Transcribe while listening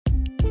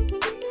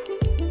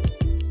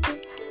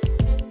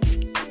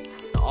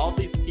all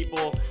these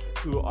people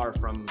who are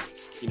from,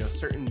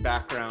 certain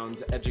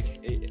backgrounds,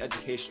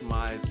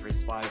 education-wise,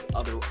 race-wise,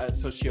 other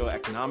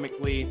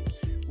socioeconomically,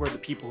 were the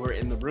people who are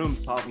in the room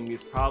solving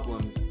these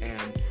problems.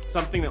 And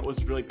something that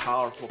was really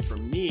powerful for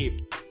me,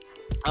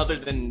 other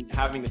than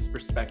having this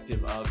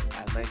perspective of,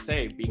 as I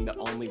say, being the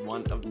only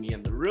one of me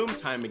in the room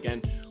time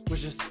again,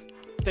 was just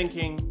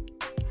thinking,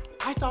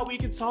 I thought we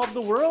could solve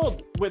the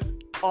world with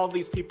all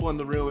these people in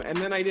the room. And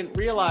then I didn't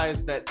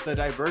realize that the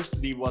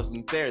diversity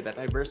wasn't there, that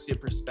diversity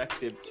of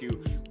perspective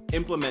to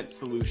implement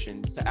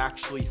solutions, to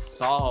actually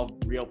solve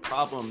real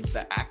problems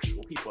that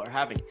actual people are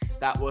having.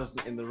 That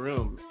wasn't in the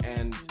room.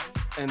 And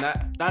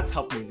that's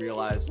helped me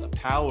realize the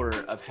power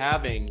of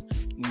having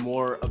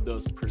more of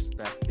those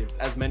perspectives,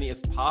 as many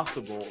as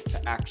possible,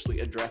 to actually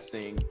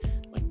addressing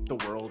like the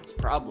world's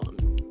problem.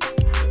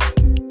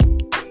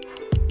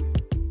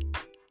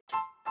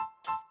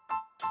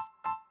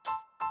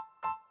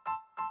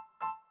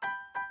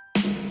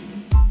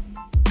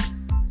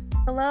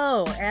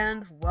 Hello,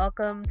 and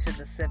welcome to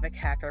the Civic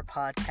Hacker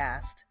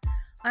Podcast.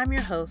 I'm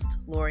your host,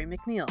 Lori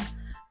McNeil,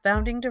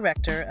 founding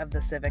director of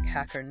the Civic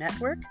Hacker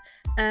Network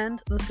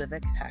and the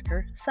Civic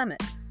Hacker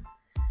Summit.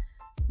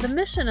 The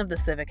mission of the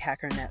Civic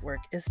Hacker Network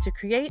is to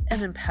create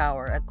and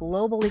empower a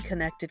globally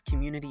connected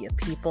community of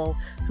people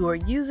who are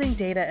using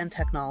data and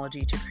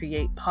technology to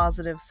create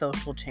positive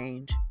social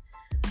change.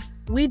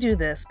 We do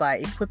this by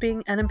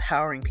equipping and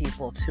empowering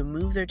people to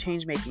move their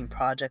change-making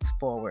projects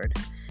forward.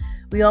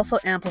 We also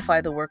amplify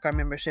the work our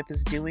membership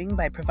is doing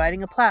by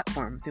providing a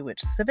platform through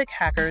which civic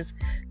hackers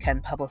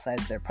can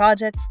publicize their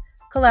projects,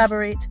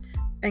 collaborate,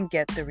 and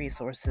get the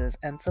resources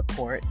and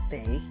support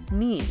they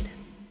need.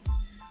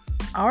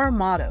 Our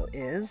motto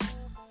is,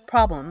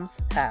 problems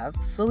have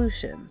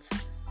solutions.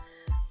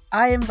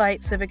 I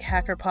invite Civic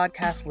Hacker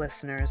Podcast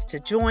listeners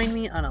to join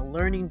me on a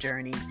learning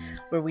journey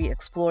where we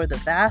explore the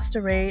vast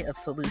array of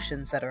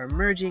solutions that are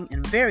emerging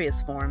in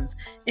various forms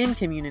in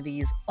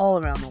communities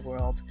all around the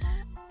world,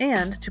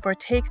 and to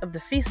partake of the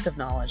feast of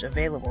knowledge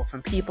available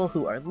from people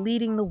who are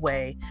leading the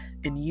way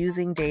in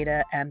using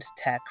data and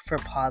tech for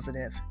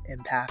positive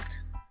impact.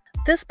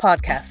 This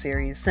podcast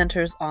series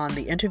centers on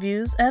the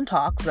interviews and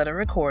talks that are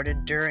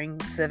recorded during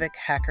Civic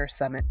Hacker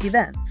Summit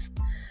events.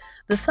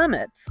 The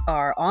summits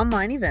are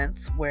online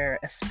events where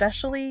a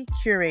specially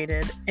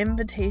curated,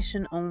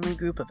 invitation-only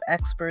group of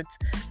experts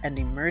and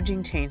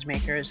emerging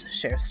changemakers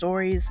share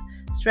stories,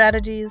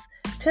 strategies,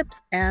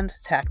 tips, and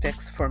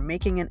tactics for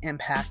making an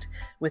impact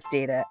with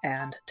data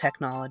and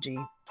technology.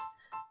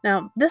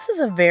 Now, this is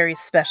a very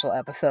special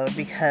episode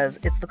because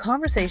it's the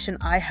conversation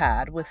I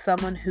had with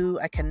someone who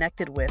I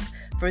connected with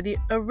for the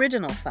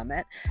original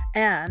summit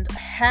and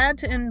had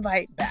to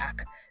invite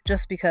back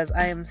just because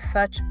I am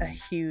such a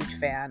huge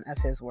fan of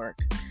his work.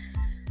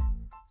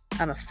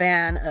 I'm a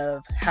fan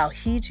of how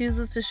he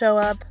chooses to show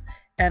up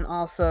and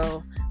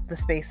also the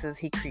spaces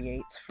he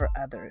creates for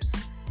others.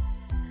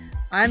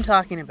 I'm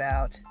talking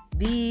about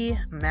the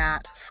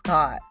Matt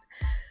Scott.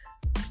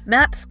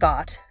 Matt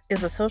Scott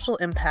is a social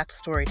impact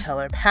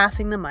storyteller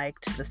passing the mic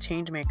to the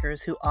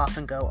changemakers who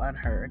often go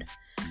unheard.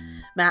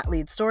 Matt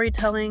leads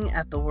storytelling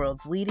at the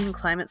world's leading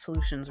climate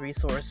solutions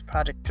resource,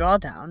 Project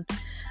Drawdown,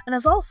 and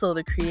is also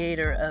the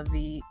creator of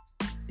the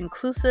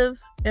inclusive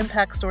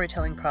impact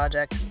storytelling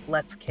project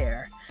Let's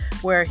Care,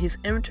 where he's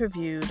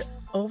interviewed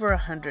over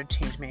 100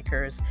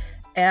 changemakers,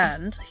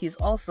 and he's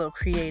also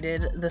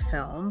created the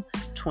film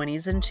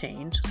 20s and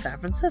Change San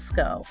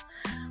Francisco,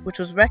 which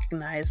was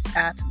recognized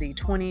at the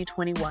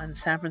 2021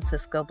 San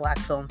Francisco Black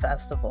Film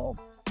Festival.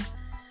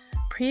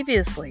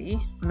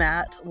 Previously,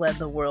 Matt led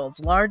the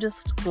world's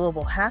largest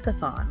global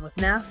hackathon with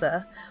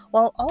NASA,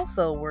 while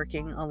also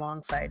working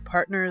alongside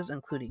partners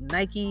including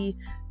Nike,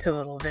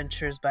 Pivotal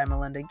Ventures by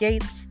Melinda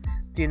Gates,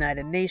 the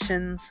United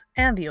Nations,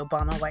 and the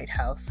Obama White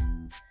House.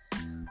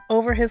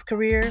 Over his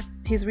career,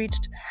 he's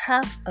reached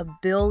 500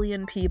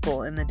 million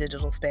people in the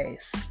digital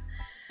space.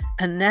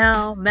 And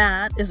now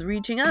Matt is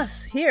reaching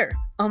us here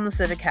on the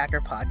Civic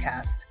Hacker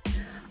Podcast.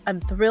 I'm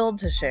thrilled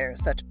to share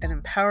such an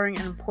empowering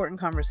and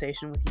important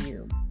conversation with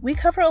you. We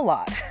cover a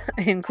lot,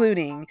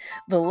 including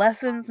the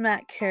lessons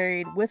Matt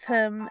carried with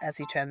him as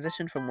he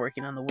transitioned from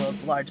working on the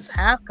world's largest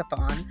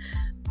hackathon,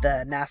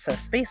 the NASA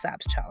Space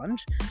Apps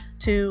Challenge,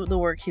 to the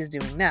work he's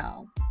doing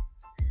now.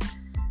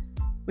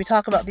 We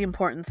talk about the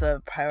importance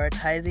of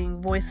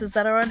prioritizing voices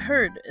that are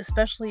unheard,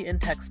 especially in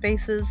tech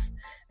spaces,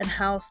 and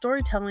how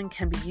storytelling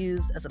can be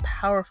used as a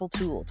powerful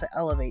tool to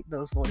elevate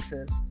those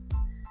voices.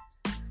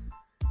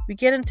 We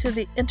get into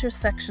the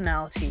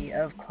intersectionality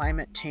of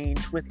climate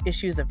change with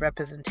issues of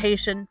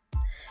representation,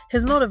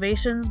 his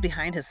motivations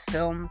behind his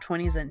film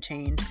 20s and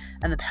Change,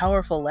 and the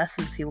powerful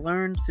lessons he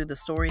learned through the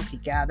stories he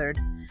gathered,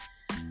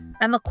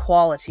 and the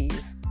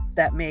qualities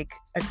that make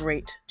a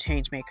great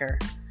changemaker,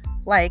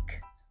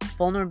 like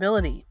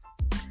vulnerability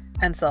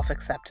and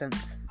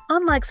self-acceptance.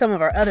 Unlike some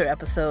of our other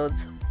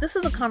episodes, this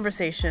is a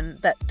conversation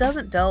that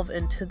doesn't delve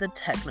into the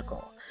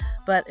technical,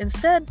 but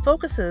instead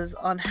focuses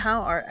on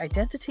how our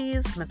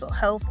identities, mental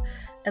health,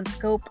 and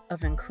scope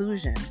of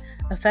inclusion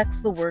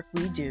affects the work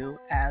we do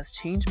as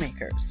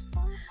changemakers.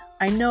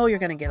 I know you're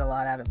going to get a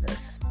lot out of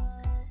this.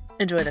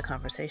 Enjoy the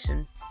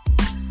conversation.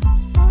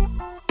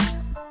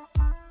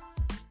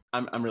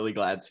 I'm really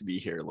glad to be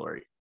here,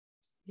 Lori.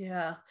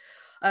 Yeah.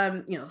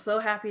 So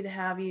happy to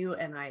have you.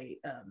 And I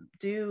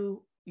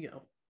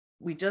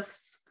we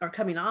just are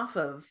coming off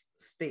of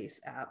Space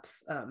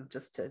Apps,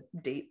 just to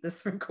date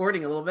this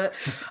recording a little bit.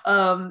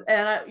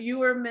 You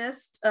were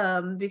missed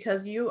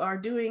because you are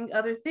doing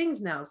other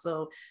things now.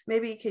 So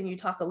maybe can you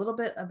talk a little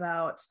bit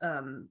about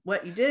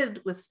what you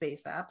did with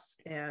Space Apps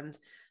and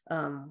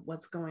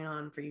what's going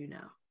on for you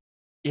now?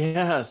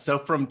 Yeah, so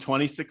from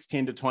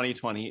 2016 to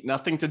 2020,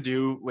 nothing to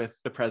do with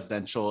the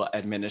presidential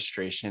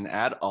administration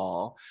at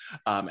all.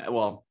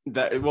 We'll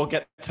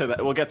get to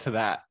that. We'll get to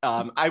that.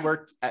 I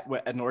worked at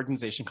an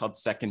organization called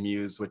Second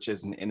Muse, which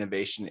is an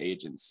innovation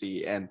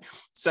agency, and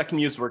Second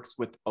Muse works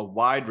with a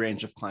wide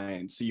range of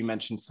clients. So you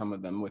mentioned some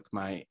of them with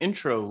my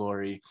intro,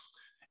 Lori.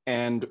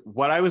 And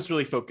what I was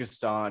really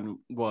focused on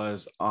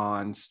was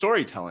on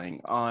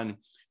storytelling, on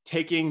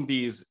taking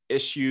these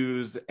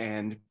issues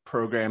and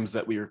programs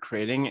that we were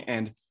creating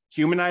and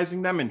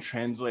humanizing them and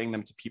translating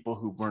them to people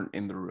who weren't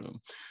in the room.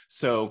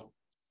 So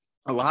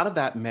a lot of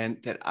that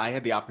meant that I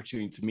had the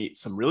opportunity to meet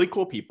some really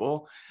cool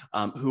people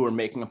who were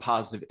making a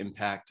positive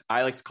impact.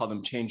 I like to call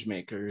them change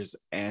makers,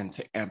 and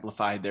to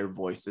amplify their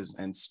voices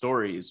and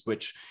stories,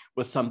 which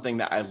was something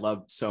that I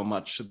loved so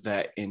much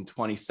that in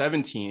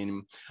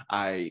 2017,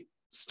 I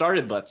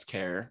started Let's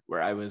Care,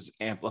 where I was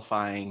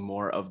amplifying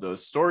more of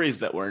those stories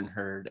that weren't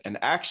heard. And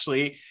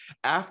actually,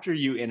 after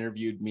you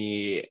interviewed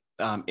me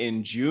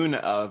in June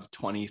of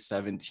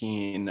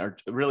 2017, or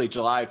really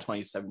July of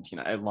 2017,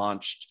 I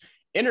launched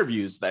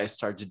interviews that I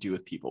started to do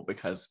with people,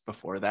 because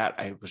before that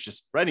I was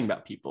just writing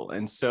about people.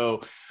 And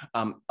so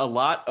a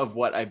lot of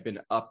what I've been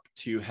up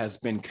to has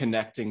been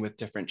connecting with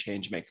different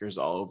change makers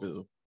all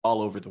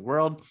over the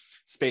world.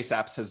 Space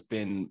Apps has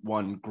been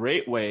one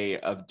great way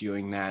of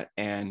doing that.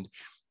 And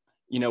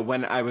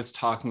when I was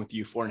talking with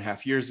you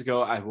 4.5 years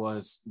ago, I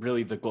was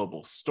really the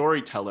global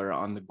storyteller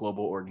on the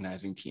global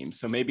organizing team.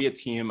 So maybe a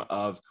team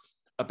of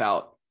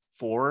about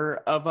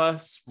 4 of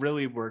us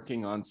really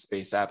working on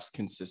Space Apps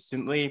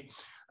consistently.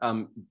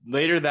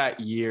 Later that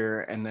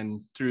year, and then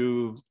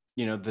through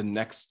the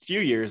next few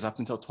years up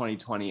until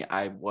 2020,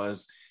 I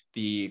was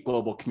the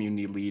global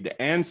community lead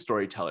and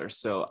storyteller.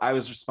 So I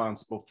was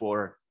responsible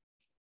for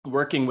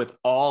working with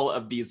all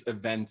of these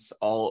events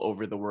all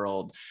over the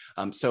world.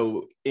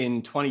 So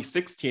in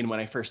 2016, when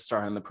I first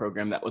started on the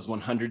program, that was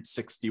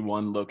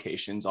 161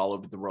 locations all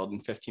over the world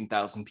and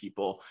 15,000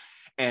 people.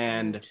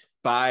 And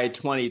by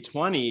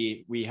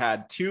 2020, we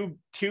had two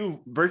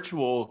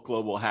virtual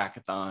global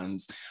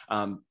hackathons,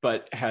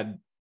 but had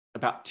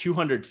about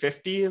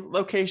 250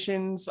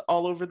 locations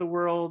all over the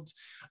world.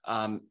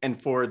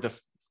 And for the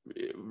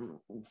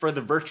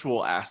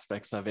virtual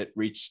aspects of it,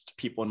 reached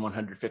people in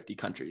 150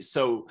 countries.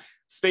 So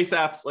Space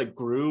Apps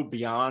grew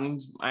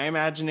beyond my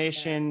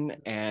imagination,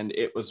 and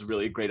it was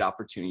really a great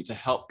opportunity to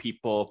help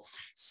people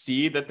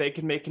see that they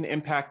can make an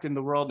impact in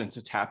the world and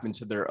to tap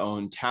into their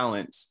own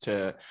talents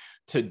to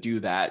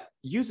do that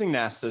using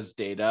NASA's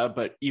data,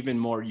 but even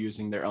more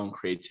using their own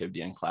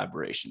creativity and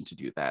collaboration to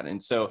do that.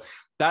 And so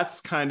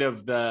that's kind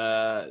of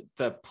the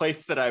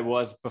place that I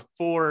was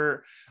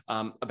before,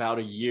 just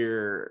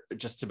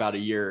about a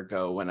year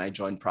ago, when I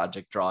joined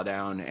Project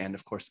Drawdown, and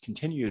of course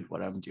continued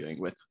what I'm doing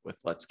with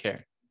Let's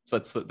Care. So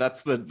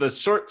that's the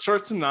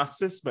short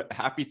synopsis, but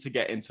happy to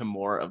get into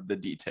more of the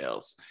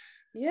details.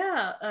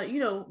 Yeah,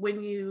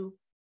 when you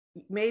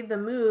made the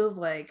move,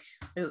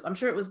 I'm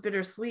sure it was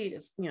bittersweet,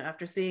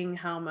 after seeing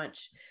how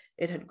much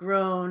it had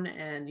grown,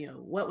 and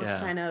what was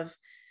kind of,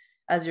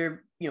 as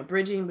you're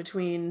bridging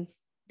between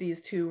these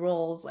two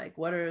roles,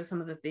 what are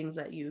some of the things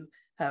that you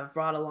have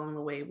brought along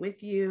the way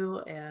with you,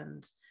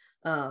 and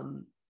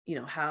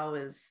how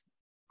is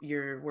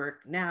your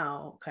work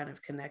now kind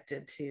of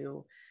connected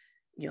to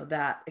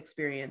that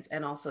experience,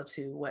 and also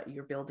to what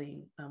you're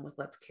building with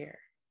Let's Care?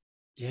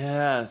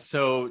 Yeah,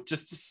 so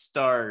just to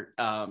start,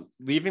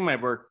 leaving my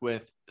work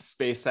with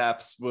Space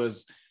Apps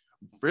was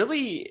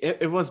really,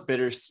 it was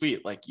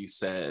bittersweet, like you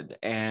said.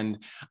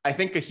 And I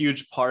think a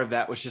huge part of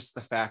that was just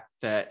the fact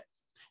that,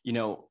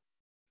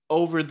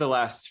 over the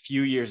last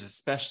few years,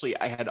 especially,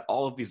 I had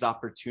all of these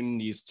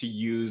opportunities to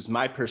use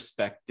my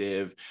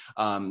perspective,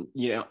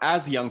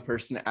 as a young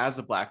person, as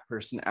a Black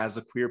person, as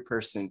a queer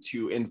person,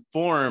 to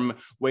inform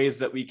ways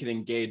that we could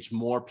engage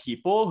more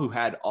people who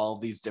had all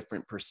these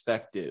different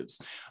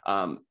perspectives.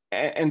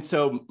 And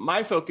so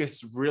my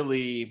focus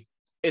really,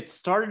 it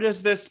started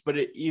as this, but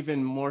it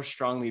even more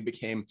strongly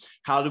became,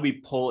 how do we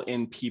pull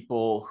in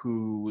people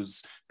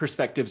whose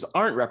perspectives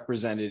aren't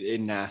represented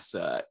in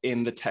NASA,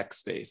 in the tech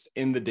space,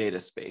 in the data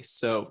space?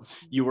 So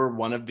you were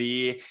one of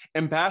the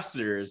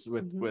ambassadors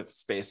with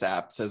Space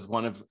Apps, as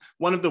one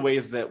of the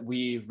ways that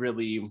we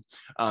really,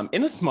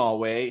 in a small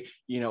way,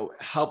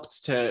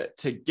 helped to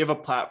give a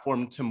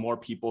platform to more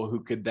people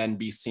who could then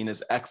be seen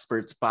as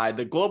experts by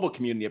the global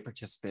community of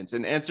participants,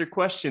 and answer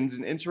questions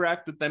and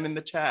interact with them in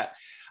the chat.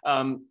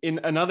 In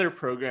another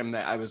program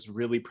that I was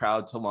really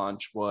proud to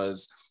launch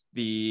was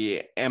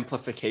the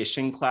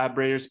Amplification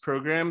Collaborators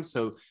program.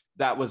 So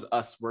that was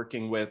us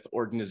working with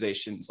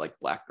organizations like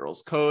Black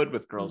Girls Code,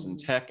 with Girls in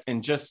Tech,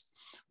 and just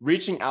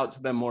reaching out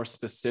to them more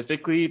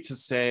specifically to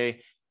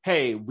say,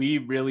 hey, we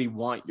really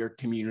want your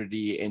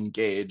community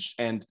engaged.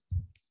 And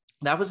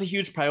that was a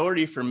huge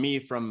priority for me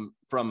from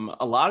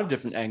a lot of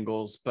different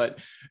angles, but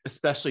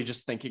especially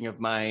just thinking of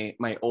my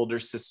older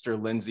sister,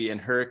 Lindsay, and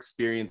her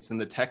experience in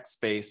the tech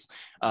space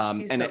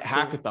and so at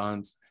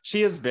hackathons.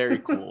 She is very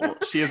cool.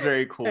 She is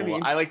very cool. I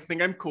mean, I like to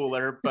think I'm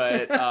cooler,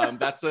 but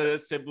that's a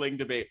sibling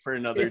debate for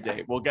another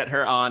day. We'll get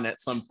her on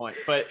at some point.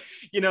 But,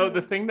 you know,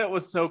 the thing that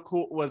was so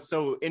cool, was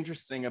so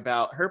interesting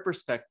about her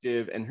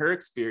perspective and her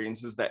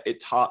experience is that it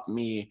taught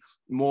me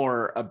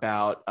more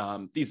about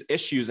these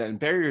issues and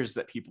barriers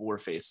that people were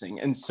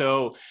facing. And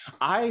so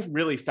I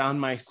really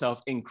found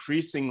myself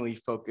increasingly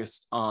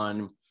focused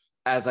on,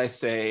 as I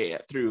say,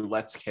 through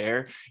Let's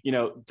Care, you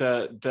know,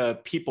 the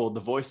people, the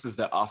voices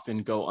that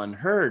often go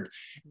unheard.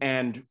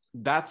 And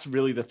that's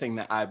really the thing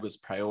that I was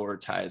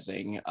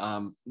prioritizing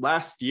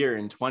last year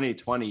in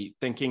 2020,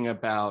 thinking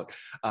about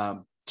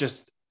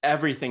just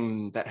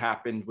everything that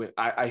happened with,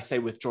 I say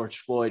with George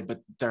Floyd, but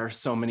there are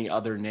so many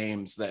other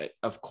names that,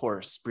 of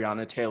course,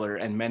 Breonna Taylor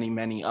and many,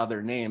 many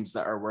other names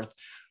that are worth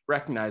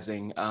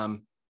recognizing.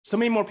 So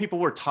many more people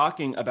were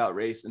talking about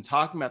race and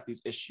talking about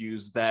these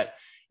issues that,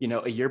 you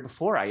know, a year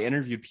before I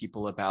interviewed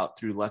people about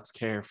through Let's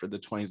Care for the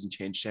 20s and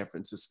Change San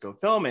Francisco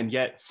film. And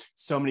yet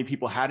so many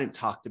people hadn't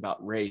talked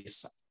about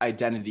race,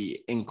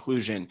 identity,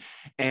 inclusion.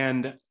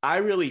 And I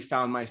really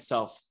found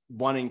myself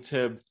wanting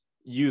to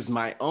use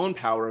my own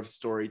power of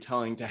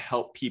storytelling to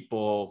help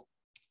people's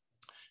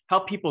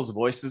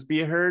voices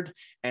be heard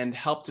and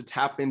help to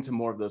tap into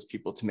more of those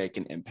people to make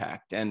an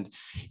impact. And,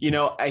 you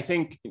know, I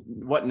think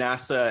what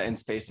NASA and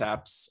Space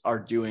Apps are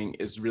doing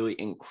is really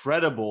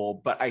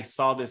incredible, but I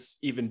saw this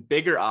even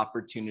bigger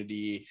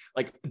opportunity,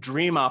 like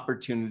dream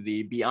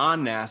opportunity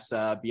beyond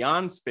NASA,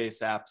 beyond Space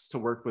Apps, to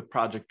work with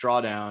Project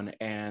Drawdown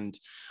and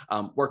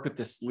work with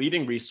this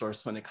leading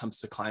resource when it comes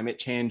to climate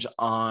change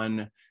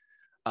on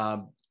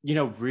you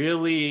know,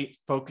 really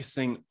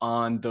focusing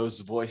on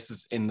those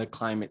voices in the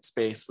climate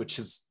space, which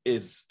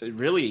is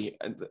really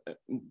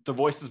the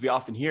voices we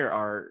often hear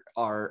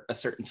are a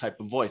certain type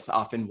of voice,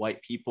 often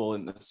white people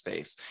in the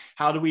space.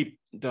 How do we,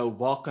 though,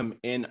 welcome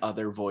in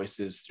other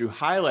voices through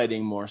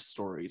highlighting more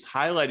stories,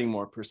 highlighting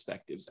more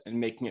perspectives, and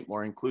making it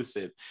more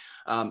inclusive?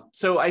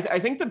 So I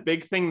think the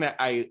big thing that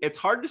it's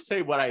hard to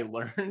say what I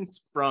learned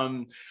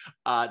from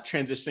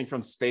transitioning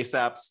from Space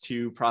Apps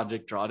to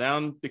Project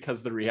Drawdown,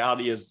 because the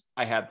reality is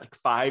I had like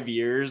 5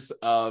 years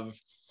of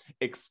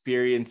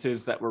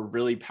experiences that were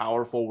really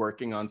powerful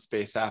working on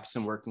Space Apps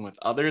and working with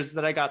others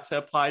that I got to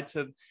apply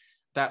to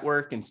that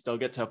work and still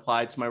get to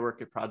apply to my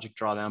work at Project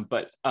Drawdown.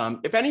 But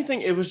if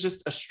anything, it was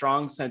just a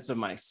strong sense of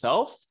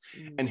myself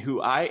and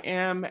who I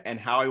am and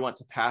how I want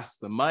to pass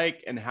the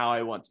mic and how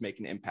I want to make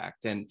an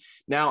impact. And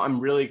now I'm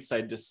really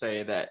excited to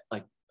say that,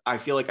 like, I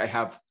feel like I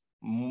have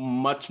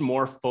much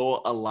more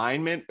full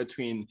alignment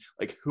between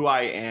like who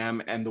I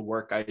am and the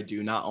work I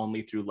do, not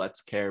only through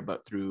Let's Care,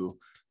 but through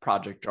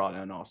Project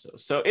Drawdown also.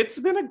 So it's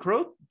been a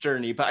growth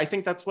journey, but I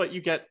think that's what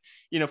you get,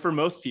 you know, for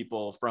most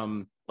people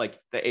from like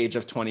the age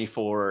of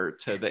 24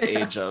 to the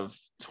age of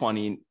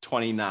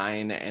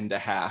 29 and a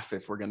half,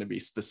 if we're going to be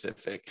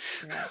specific.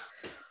 Yeah.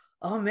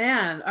 Oh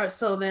man.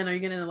 So then are you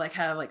going to like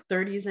have like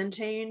 30s and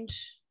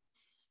change?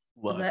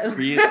 Look,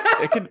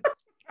 it could,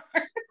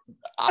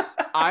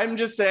 I'm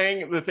just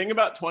saying the thing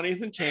about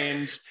 20s and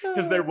change,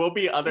 because there will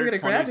be other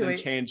 20s and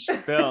change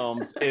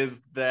films,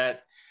 is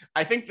that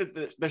I think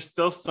that there's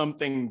still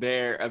something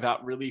there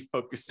about really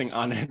focusing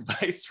on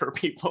advice for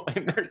people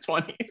in their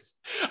 20s.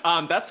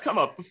 That's come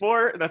up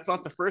before. That's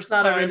not the first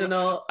time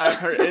original. I've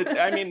heard it.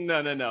 I mean,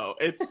 no.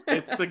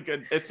 It's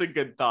a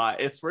good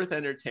thought. It's worth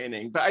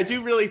entertaining. But I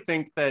do really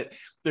think that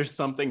there's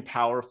something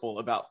powerful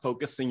about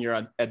focusing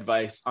your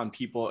advice on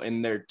people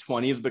in their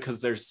 20s,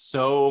 because there's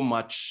so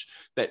much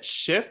that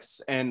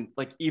shifts, and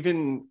like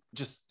even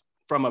just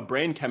from a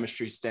brain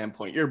chemistry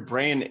standpoint, your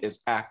brain is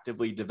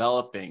actively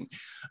developing.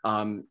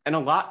 And a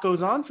lot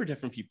goes on for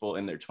different people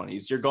in their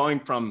 20s. You're going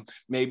from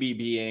maybe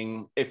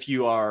being, if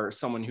you are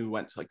someone who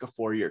went to like a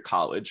 4-year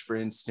college, for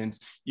instance,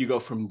 you go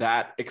from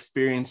that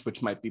experience,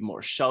 which might be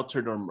more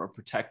sheltered or more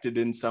protected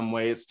in some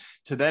ways,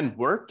 to then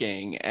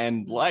working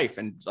and life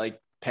and like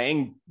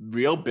paying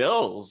real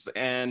bills.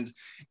 And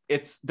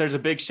there's a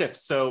big shift.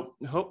 So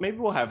maybe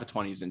we'll have a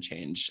 20s and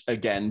change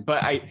again.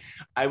 But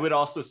I would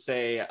also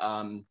say,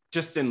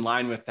 just in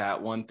line with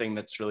that, one thing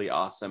that's really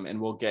awesome, and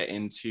we'll get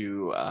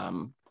into,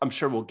 I'm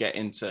sure we'll get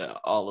into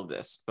all of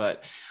this,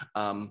 but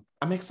I'm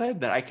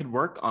excited that I could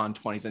work on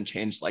 20s and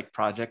change like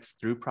projects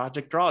through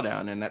Project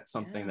Drawdown. And that's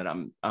something that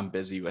I'm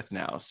busy with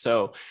now.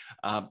 So,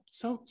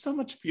 so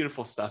much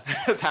beautiful stuff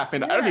has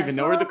happened. I don't even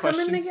know where the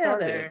question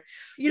started.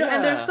 You know,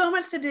 and there's so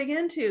much to dig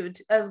into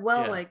as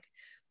well. Like,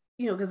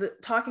 you know, because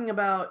talking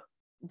about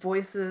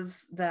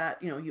voices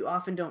that, you know, you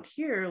often don't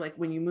hear, like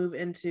when you move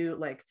into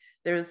like,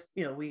 there's,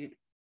 you know,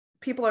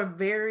 people are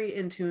very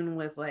in tune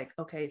with like,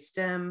 okay,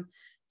 STEM,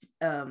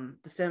 the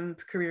STEM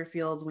career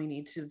fields, we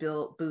need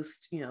to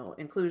boost,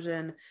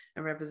 inclusion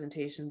and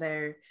representation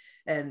there.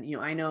 And,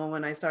 I know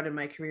when I started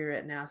my career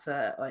at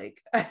NASA,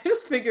 like, I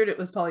just figured it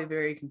was probably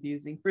very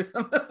confusing for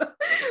some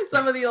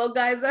of the old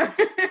guys that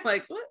are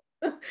like, what?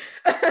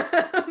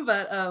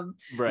 But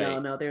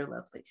Right. no, they're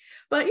lovely.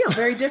 But,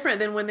 very different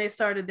than when they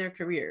started their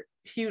career.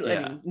 I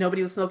mean,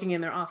 nobody was smoking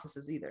in their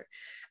offices either.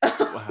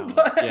 Wow.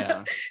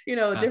 But,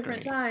 Yeah.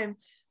 different time.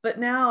 But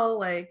now,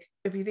 like,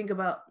 if you think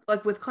about,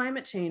 like, with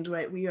climate change,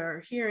 right, we are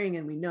hearing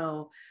and we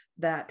know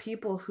that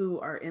people who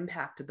are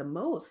impacted the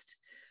most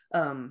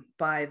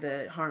by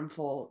the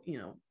harmful,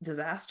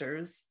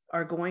 disasters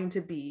are going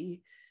to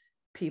be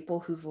people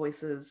whose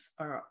voices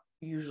are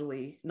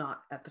usually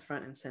not at the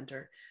front and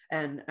center.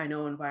 And I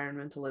know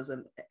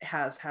environmentalism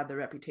has had the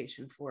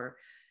reputation for,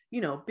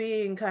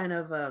 being kind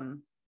of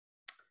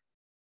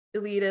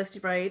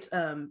elitist, right?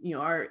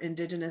 Our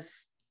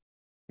indigenous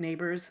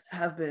neighbors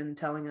have been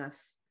telling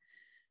us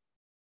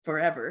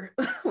forever,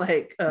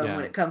 like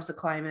when it comes to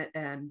climate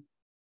and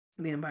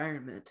the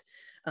environment,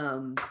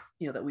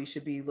 that we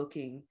should be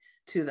looking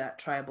to that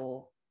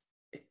tribal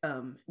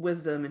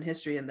wisdom and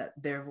history, and that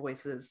their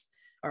voices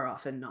are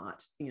often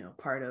not,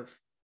 part of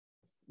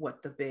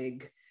what the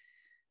big,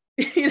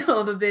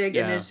 the big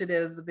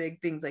initiatives, the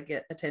big things that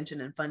get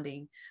attention and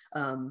funding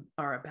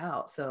are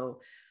about. So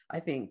I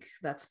think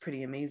that's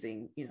pretty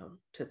amazing,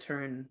 to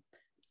turn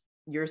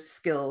your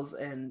skills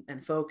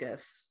and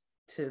focus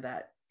to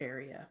that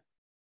area.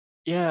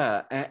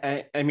 Yeah,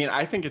 I mean,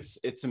 I think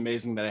it's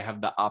amazing that I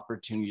have the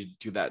opportunity to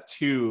do that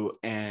too.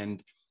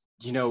 And,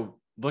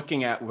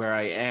 looking at where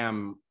I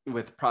am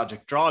with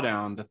Project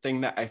Drawdown, the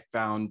thing that I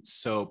found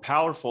so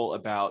powerful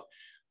about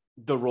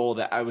the role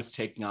that I was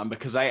taking on,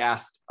 because I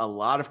asked a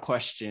lot of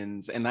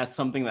questions, and that's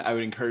something that I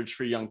would encourage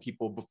for young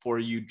people before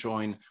you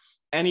join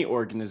any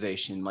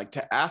organization, like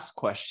to ask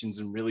questions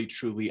and really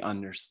truly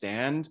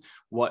understand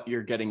what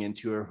you're getting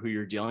into or who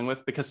you're dealing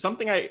with. Because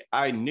something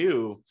I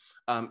knew,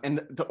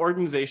 and the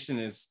organization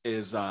is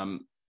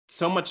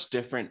so much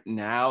different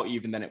now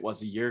even than it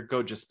was a year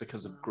ago, just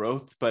because of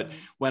growth. But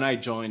when I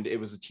joined, it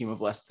was a team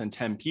of less than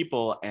 10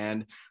 people,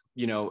 and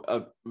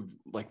a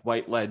like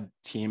white-led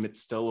team, it's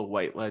still a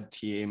white-led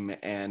team,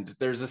 and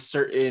there's a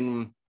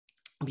certain,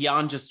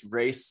 beyond just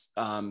race,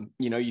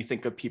 you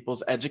think of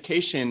people's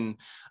education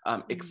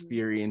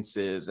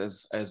experiences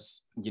as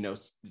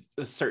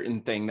a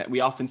certain thing that we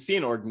often see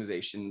in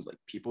organizations, like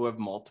people who have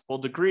multiple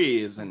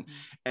degrees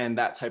and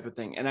that type of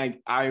thing. And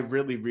I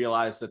really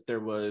realized that there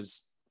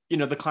was,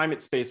 the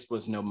climate space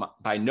was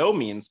by no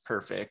means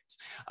perfect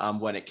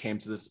when it came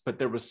to this, but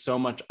there was so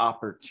much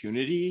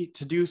opportunity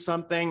to do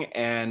something.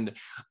 And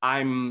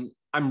I'm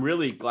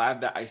really glad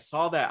that I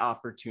saw that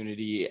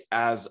opportunity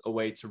as a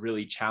way to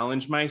really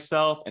challenge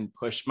myself and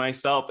push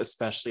myself,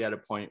 especially at a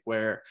point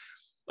where,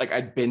 like,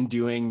 I'd been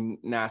doing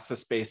NASA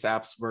Space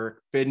Apps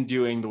work, been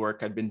doing the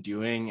work I'd been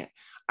doing.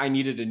 I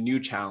needed a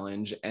new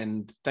challenge.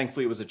 And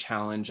thankfully it was a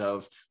challenge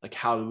of, like,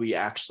 how do we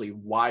actually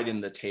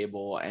widen the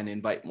table and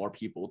invite more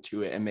people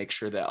to it and make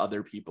sure that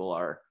other people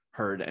are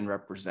heard and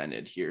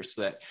represented here,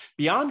 so that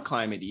beyond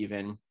climate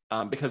even,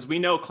 because we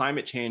know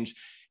climate change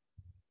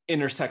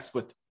intersects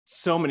with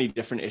so many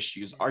different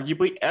issues,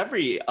 arguably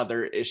every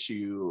other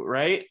issue,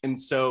 right? And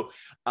so,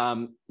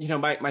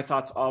 my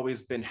thought's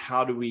always been,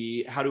 how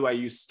do I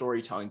use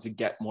storytelling to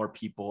get more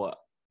people,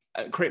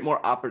 create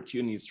more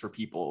opportunities for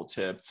people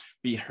to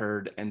be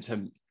heard and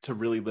to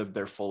really live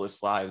their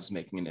fullest lives,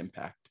 making an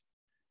impact.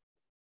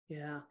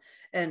 Yeah.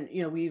 And,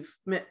 we've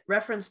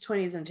referenced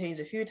 20s and Change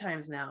a few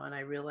times now, and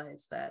I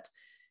realize that,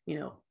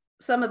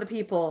 some of the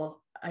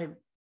people, I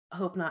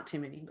hope not too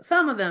many, but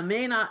some of them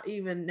may not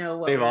even know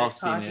what we're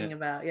talking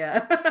about.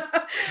 Yeah.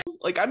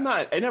 Like, I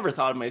never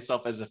thought of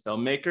myself as a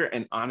filmmaker.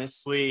 And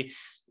honestly,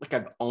 like,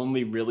 I've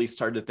only really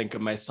started to think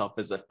of myself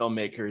as a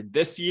filmmaker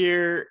this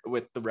year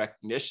with the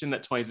recognition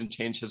that 20s and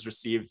Change has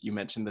received. You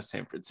mentioned the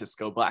San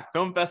Francisco Black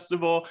Film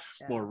Festival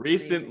more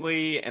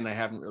recently, amazing. And I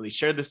haven't really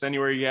shared this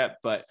anywhere yet,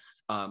 but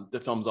the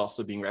film's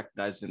also being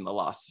recognized in the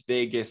Las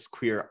Vegas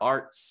Queer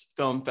Arts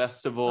Film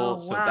Festival.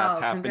 So that's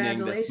happening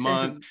this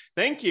month.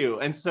 Thank you.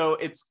 And so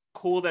it's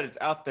cool that it's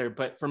out there.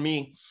 But for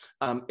me,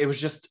 it was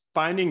just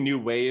finding new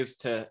ways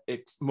to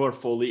more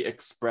fully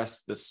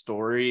express the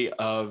story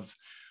of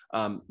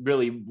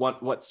really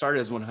what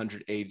started as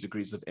 180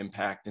 Degrees of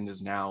Impact and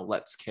is now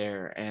Let's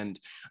Care, and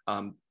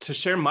to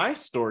share my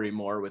story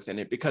more within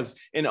it, because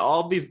in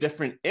all these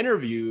different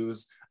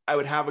interviews, I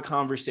would have a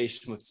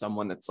conversation with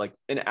someone that's like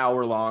an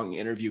hour-long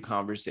interview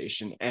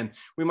conversation. And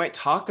we might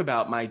talk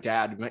about my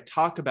dad, we might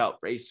talk about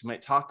race, we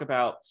might talk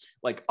about,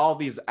 like, all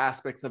these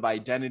aspects of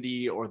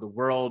identity or the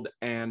world.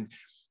 And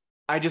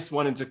I just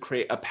wanted to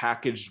create a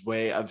packaged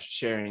way of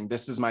sharing,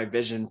 this is my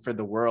vision for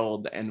the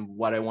world and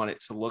what I want it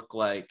to look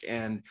like.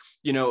 And,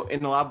 in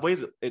a lot of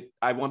ways,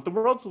 I want the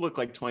world to look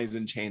like 20s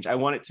and Change. I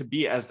want it to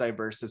be as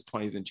diverse as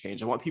 20s and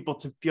Change. I want people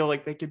to feel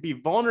like they could be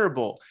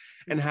vulnerable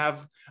and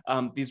have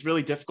these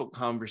really difficult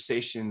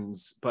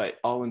conversations, but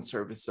all in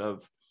service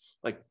of,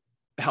 like,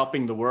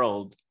 helping the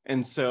world.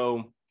 And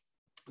so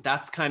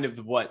that's kind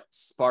of what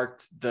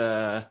sparked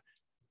the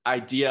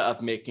idea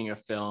of making a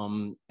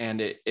film.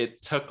 And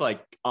it took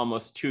like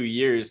almost 2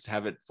 years to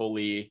have it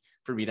fully,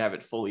 for me to have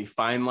it fully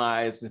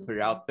finalized and put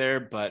it out there.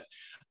 But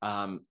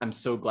I'm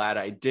so glad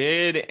I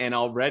did, and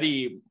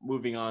already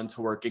moving on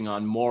to working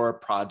on more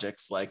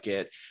projects like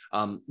it.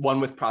 One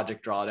with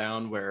Project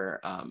Drawdown,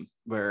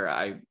 where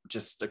I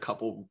just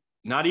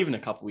not even a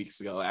couple weeks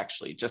ago,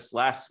 actually, just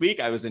last week,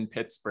 I was in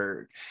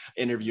Pittsburgh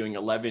interviewing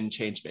 11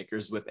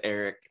 changemakers with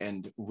Eric,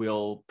 and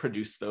we'll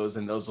produce those,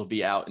 and those will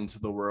be out into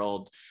the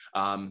world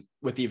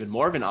with even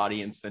more of an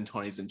audience than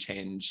 20s and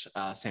Change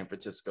San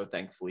Francisco,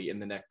 thankfully, in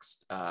the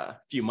next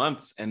few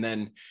months. And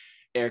then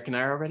Eric and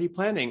I are already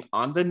planning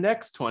on the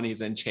next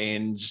 20s and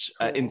Change,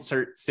 Cool.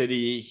 Insert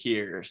city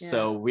here. Yeah.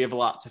 So we have a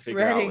lot to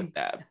figure out with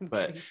that.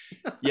 But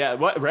yeah,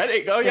 what,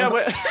 Reading? Oh yeah,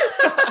 what?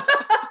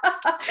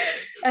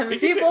 And the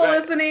people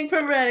listening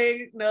from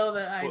Reading know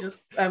that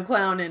I'm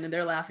clowning and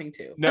they're laughing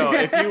too. No,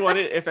 if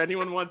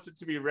anyone wants it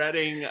to be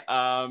Reading,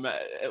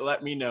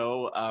 let me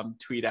know.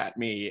 Tweet at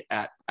me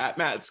at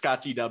Matt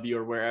Scott GW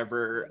or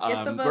wherever.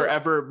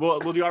 Wherever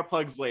we'll do our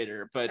plugs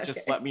later, but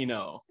just let me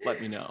know.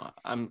 Let me know.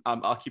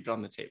 I'll keep it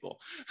on the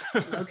table.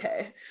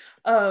 Okay.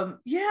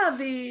 Yeah,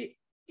 the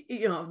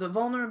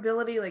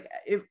vulnerability, like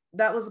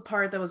that was the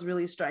part that was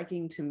really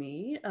striking to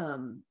me.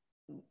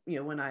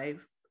 When I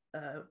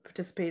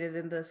participated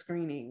in the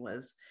screening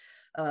was,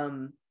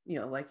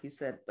 like you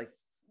said, like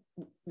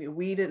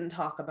we didn't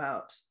talk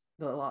about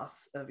the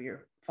loss of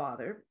your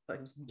father, like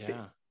it was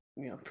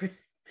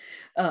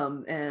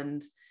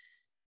and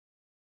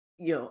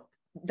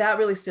that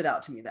really stood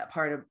out to me, that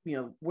part of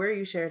where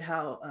you shared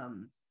how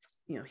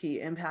he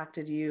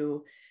impacted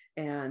you.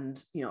 And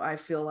I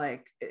feel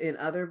like in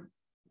other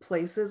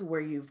places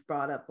where you've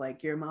brought up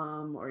like your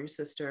mom or your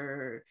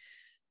sister,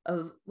 I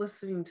was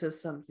listening to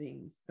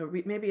something, or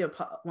maybe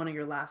one of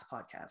your last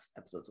podcast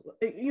episodes.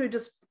 You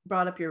just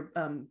brought up your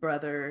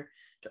brother.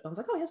 I was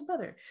like, oh, he has a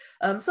brother.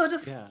 So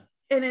just,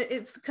 and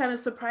it's kind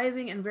of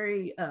surprising and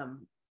very,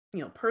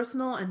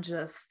 personal, and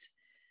just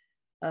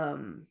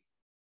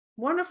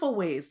wonderful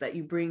ways that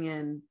you bring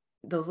in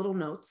those little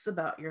notes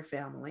about your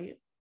family.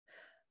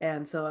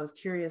 And so I was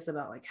curious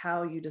about like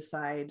how you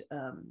decide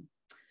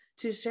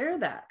to share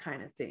that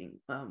kind of thing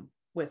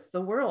with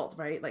the world,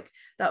 right? Like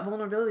that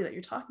vulnerability that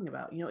you're talking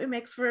about, it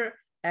makes for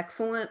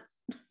excellent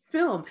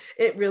film.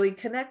 It really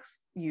connects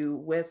you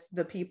with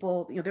the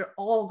people, they're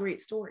all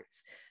great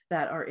stories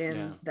that are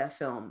in that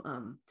film.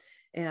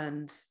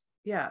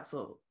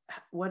 So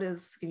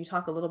can you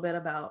talk a little bit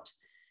about,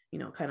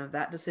 kind of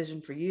that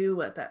decision for you,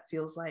 what that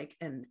feels like,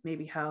 and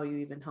maybe how you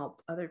even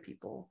help other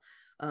people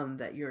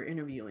that you're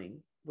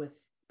interviewing with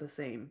the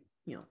same,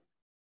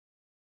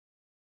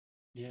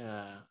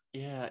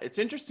 Yeah, it's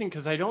interesting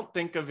because I don't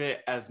think of it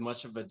as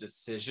much of a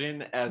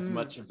decision as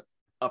much of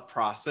a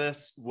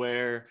process,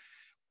 where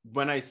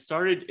when I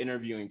started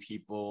interviewing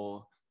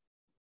people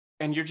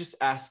and you're just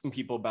asking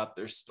people about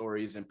their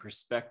stories and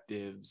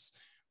perspectives,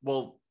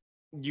 well,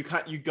 you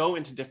go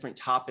into different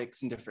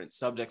topics and different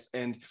subjects,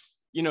 and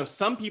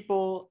some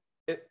people,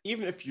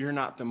 even if you're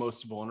not the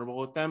most vulnerable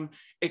with them,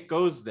 it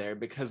goes there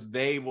because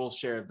they will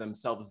share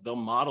themselves. They'll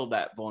model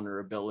that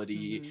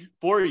vulnerability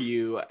for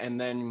you. And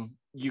then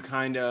you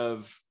kind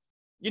of,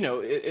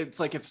 it's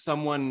like if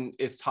someone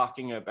is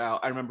talking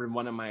about, I remember in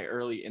one of my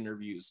early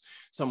interviews,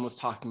 someone was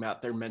talking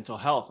about their mental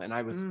health. And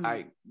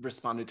I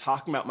responded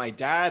talking about my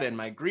dad and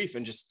my grief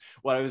and just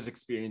what I was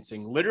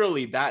experiencing.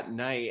 Literally that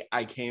night,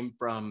 I came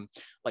from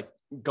like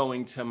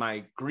going to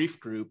my grief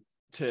group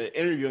to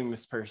interviewing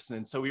this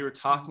person. So we were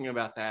talking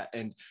about that,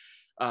 and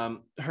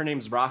her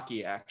name's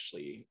Rocky,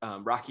 actually,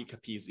 Rocky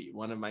Capizzi,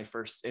 one of my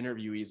first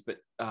interviewees, but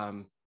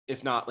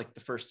if not like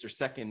the first or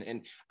second.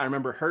 And I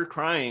remember her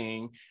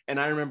crying, and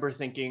I remember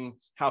thinking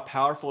how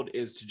powerful it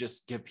is to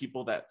just give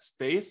people that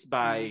space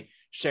by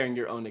sharing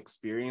your own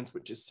experience,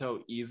 which is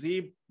so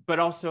easy, but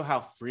also how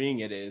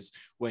freeing it is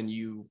when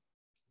you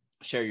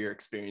share your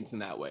experience in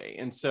that way.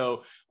 And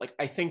so like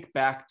I think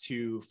back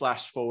to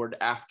flash forward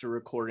after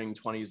recording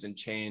 20s and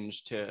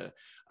Change to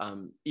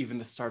even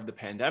the start of the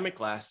pandemic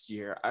last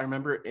year. I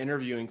remember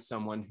interviewing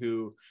someone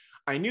who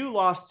I knew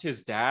lost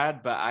his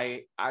dad, but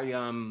I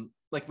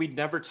like he'd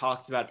never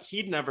talked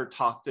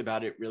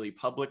about it really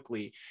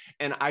publicly.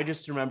 And I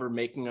just remember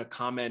making a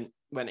comment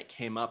when it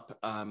came up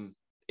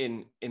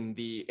in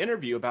the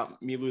interview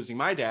about me losing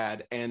my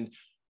dad, and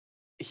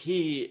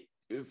he,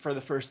 for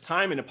the first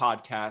time in a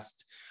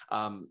podcast,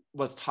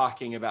 was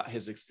talking about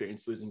his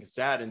experience losing his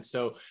dad. And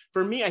so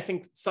for me, I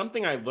think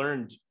something I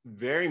learned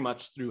very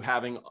much through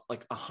having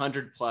like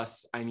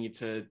 100+, I need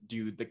to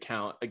do the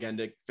count again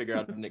to figure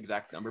out an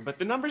exact number, but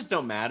the numbers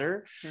don't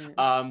matter.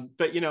 But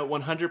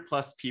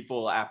 100+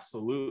 people,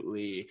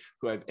 absolutely,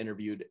 who I've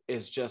interviewed,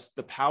 is just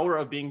the power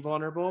of being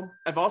vulnerable.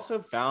 I've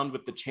also found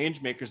with the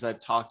change makers I've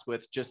talked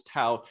with, just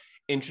how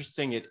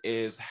interesting it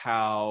is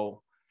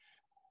how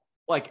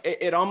like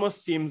it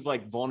almost seems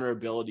like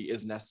vulnerability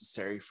is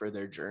necessary for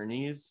their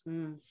journeys,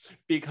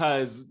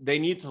 because they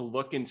need to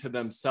look into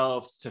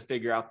themselves to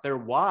figure out their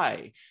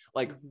why.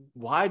 Like,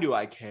 why do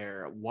I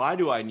care? Why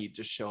do I need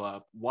to show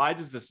up? Why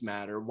does this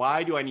matter?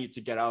 Why do I need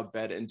to get out of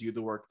bed and do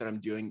the work that I'm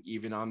doing,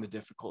 even on the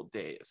difficult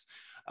days?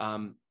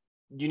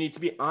 You need to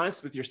be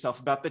honest with yourself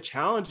about the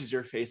challenges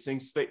you're facing,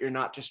 so that you're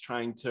not just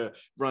trying to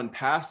run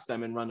past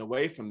them and run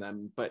away from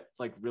them, but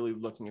like really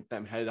looking at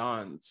them head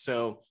on.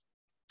 So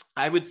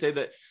I would say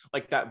that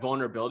like that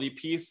vulnerability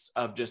piece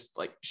of just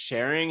like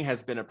sharing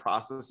has been a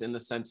process, in the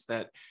sense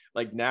that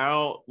like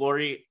now,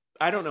 Lori,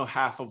 I don't know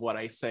half of what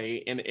I say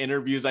in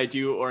interviews I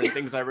do or in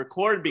things I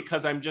record,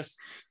 because I'm just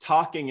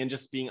talking and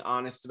just being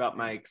honest about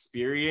my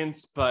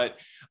experience. But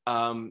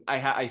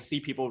I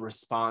see people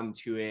respond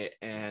to it,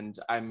 and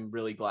I'm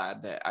really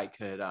glad that I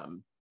could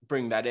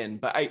bring that in.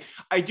 But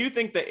I do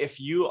think that if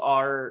you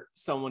are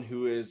someone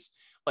who is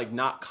like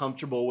not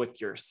comfortable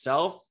with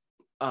yourself,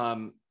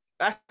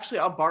 actually,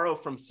 I'll borrow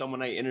from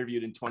someone I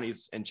interviewed in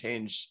 20s and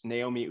Change,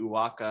 Naomi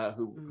Uwaka,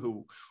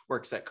 who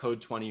works at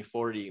Code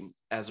 2040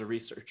 as a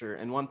researcher.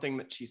 And one thing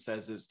that she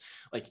says is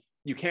like,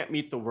 you can't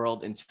meet the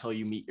world until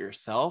you meet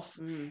yourself.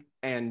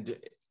 And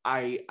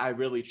I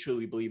really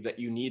truly believe that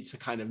you need to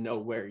kind of know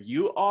where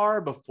you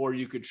are before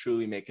you could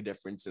truly make a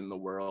difference in the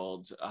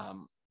world.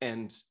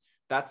 And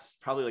that's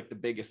probably like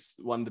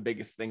one of the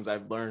biggest things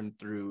I've learned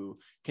through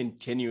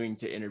continuing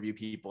to interview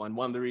people. And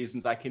one of the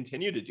reasons I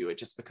continue to do it,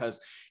 just because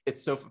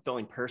it's so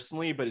fulfilling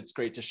personally, but it's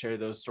great to share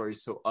those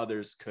stories so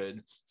others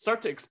could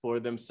start to explore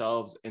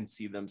themselves and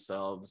see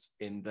themselves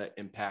in the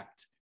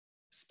impact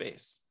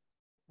space.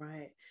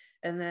 Right.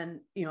 And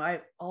then, I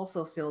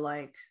also feel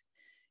like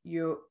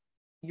your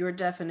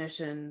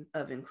definition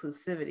of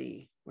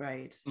inclusivity,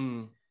 right?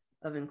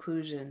 Of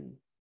inclusion,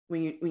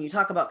 when you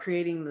talk about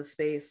creating the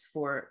space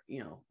for,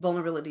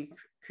 vulnerability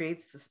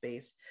creates the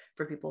space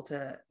for people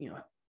to,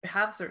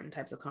 have certain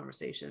types of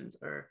conversations,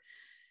 or,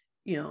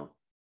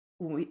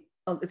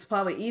 it's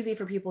probably easy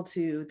for people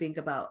to think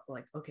about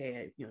like,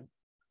 okay,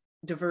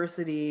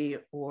 diversity,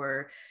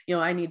 or,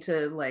 I need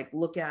to like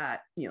look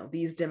at,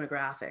 these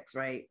demographics,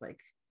 right? Like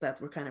that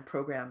we're kind of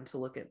programmed to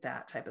look at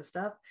that type of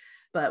stuff.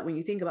 But when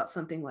you think about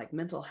something like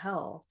mental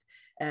health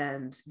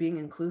and being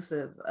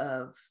inclusive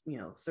of,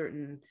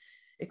 certain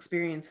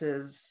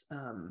experiences,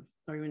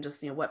 or even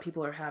just what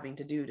people are having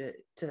to do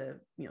to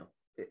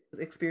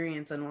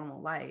experience a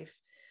normal life,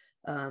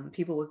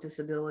 people with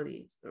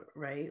disabilities,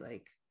 right?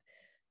 Like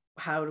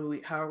how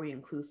are we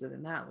inclusive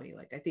in that way?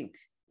 Like I think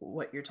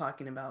what you're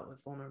talking about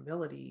with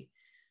vulnerability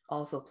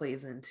also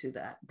plays into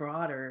that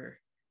broader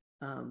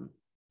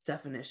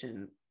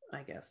definition,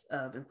 I guess,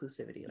 of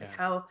inclusivity. Like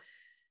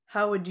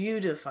how would you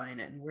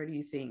define it, and where do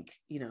you think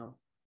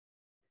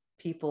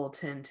people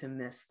tend to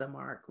miss the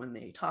mark when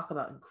they talk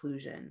about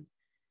inclusion,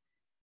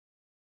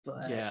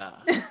 but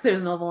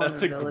there's no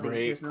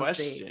vulnerability, there's no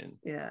space?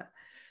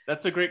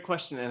 That's a great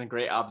question, and a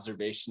great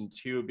observation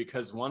too,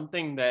 because one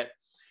thing that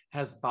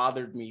has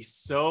bothered me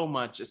so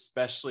much,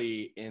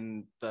 especially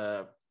in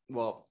the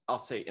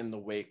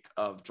wake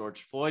of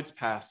George Floyd's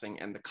passing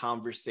and the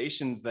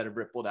conversations that have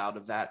rippled out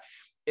of that,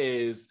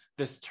 is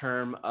this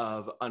term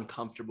of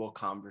uncomfortable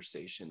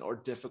conversation or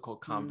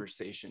difficult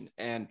conversation.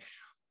 And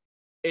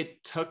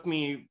it took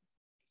me,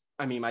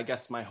 I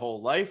guess my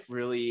whole life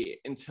really,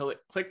 until it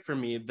clicked for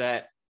me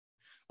that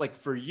like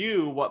for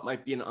you, what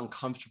might be an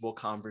uncomfortable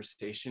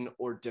conversation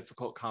or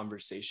difficult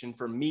conversation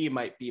for me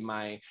might be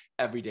my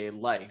everyday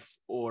life,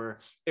 or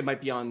it might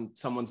be on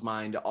someone's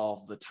mind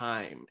all the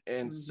time.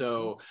 And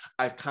so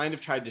I've kind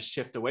of tried to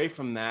shift away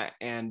from that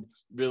and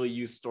really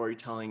use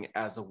storytelling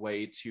as a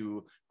way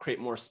to create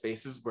more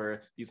spaces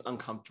where these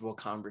uncomfortable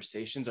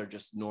conversations are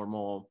just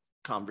normal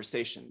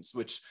conversations,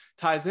 which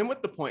ties in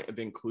with the point of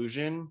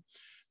inclusion,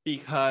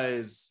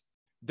 because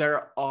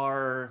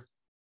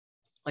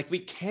we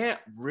can't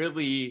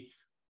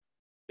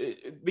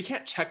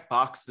check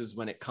boxes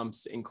when it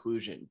comes to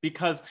inclusion,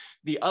 because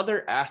the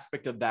other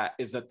aspect of that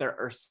is that there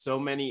are so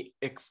many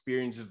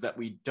experiences that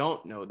we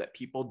don't know, that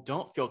people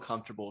don't feel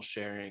comfortable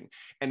sharing.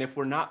 And if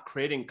we're not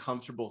creating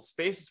comfortable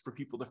spaces for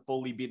people to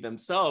fully be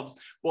themselves,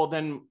 well,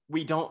 then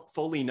we don't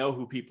fully know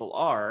who people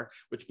are,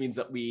 which means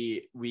that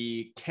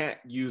we can't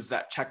use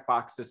that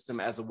checkbox system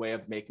as a way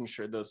of making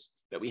sure that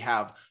we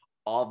have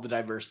all the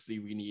diversity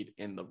we need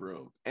in the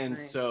room. And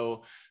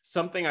so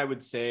something I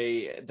would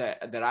say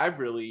that I've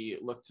really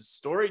looked to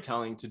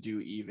storytelling to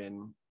do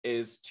even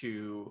is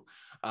to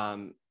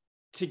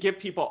give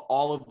people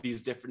all of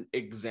these different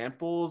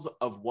examples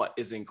of what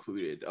is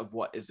included, of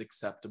what is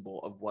acceptable,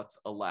 of what's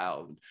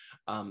allowed.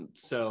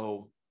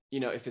 So,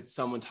 if it's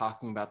someone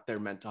talking about their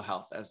mental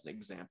health as an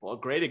example, a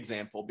great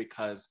example,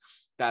 because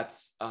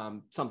that's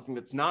something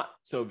that's not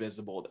so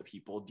visible that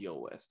people deal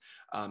with.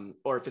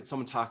 Or if it's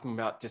someone talking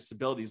about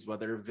disabilities,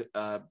 whether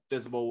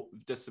visible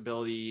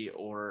disability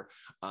or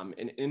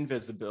an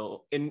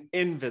invisible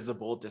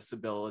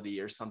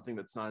disability, or something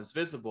that's not as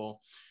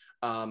visible,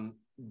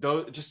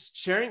 though, just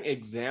sharing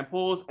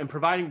examples and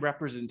providing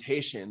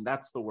representation,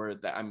 that's the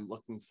word that I'm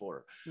looking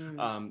for.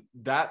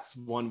 That's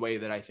one way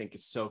that I think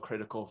is so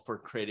critical for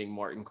creating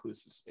more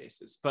inclusive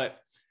spaces. But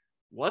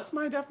what's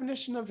my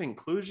definition of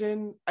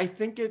inclusion? I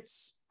think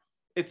it's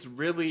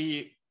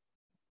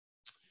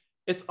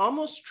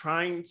almost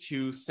trying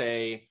to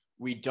say,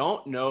 we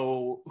don't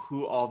know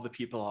who all the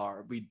people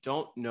are. We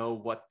don't know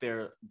what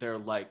they're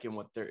like and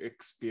what their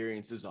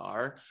experiences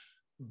are,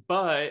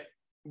 but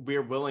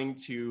we're willing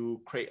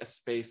to create a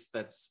space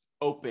that's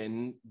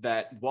open,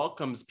 that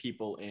welcomes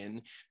people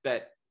in,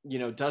 that, you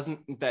know,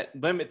 that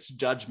limits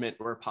judgment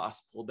where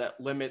possible, that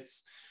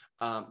limits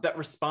that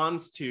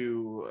responds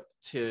to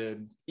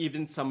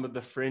even some of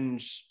the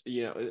fringe,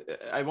 you know,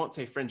 I won't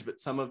say fringe, but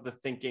some of the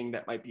thinking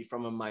that might be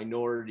from a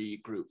minority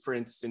group. For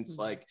instance,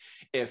 like,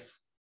 if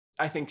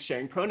I think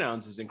sharing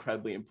pronouns is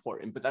incredibly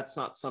important, but that's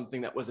not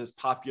something that was as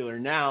popular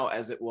now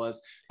as it was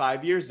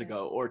 5 years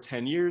ago or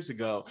 10 years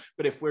ago.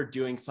 But if we're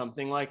doing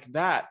something like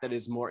that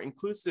is more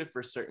inclusive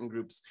for certain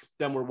groups,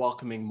 then we're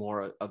welcoming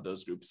more of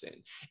those groups in.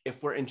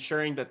 If we're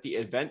ensuring that the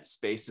event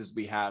spaces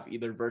we have,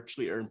 either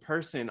virtually or in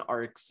person,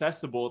 are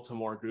accessible to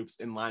more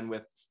groups in line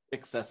with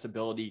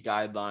accessibility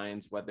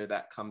guidelines, whether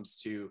that comes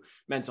to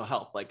mental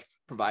health, like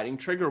providing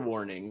trigger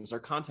warnings or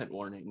content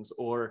warnings,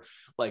 or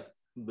like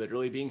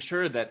literally being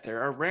sure that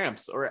there are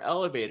ramps or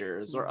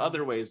elevators or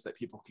other ways that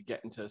people could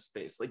get into a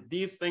space. Like,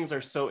 these things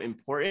are so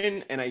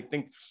important. And I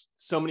think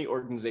so many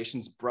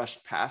organizations brush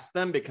past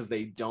them because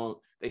they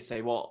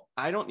say, well,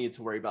 I don't need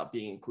to worry about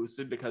being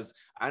inclusive because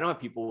I don't have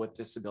people with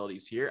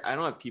disabilities here. I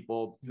don't have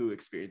people who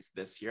experience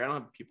this here. I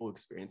don't have people who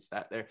experience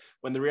that there.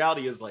 When the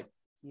reality is, like,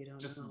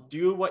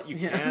 do what you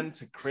can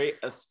to create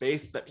a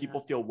space that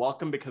people feel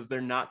welcome, because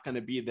they're not going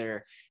to be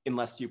there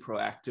unless you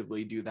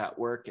proactively do that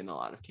work in a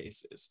lot of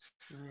cases.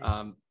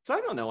 So I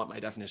don't know what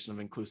my definition of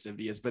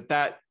inclusivity is, but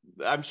that,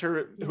 I'm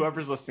sure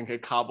whoever's listening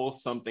could cobble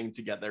something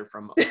together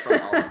from all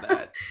of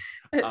that.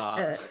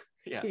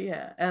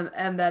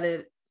 And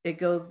that it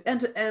goes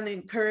and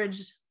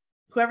encourage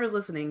whoever's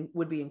listening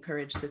would be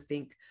encouraged to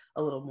think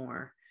a little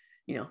more,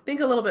 you know,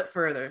 think a little bit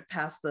further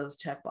past those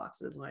check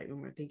boxes, right,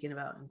 when we're thinking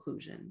about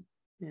inclusion.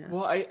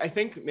 Well, I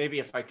think maybe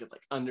if I could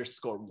like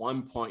underscore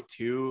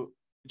 1.2,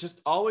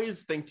 just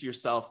always think to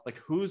yourself, like,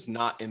 who's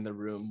not in the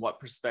room? What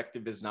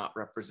perspective is not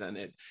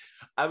represented?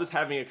 I was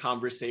having a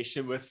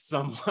conversation with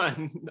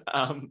someone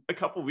a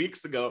couple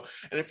weeks ago,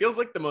 and it feels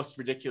like the most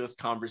ridiculous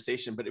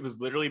conversation, but it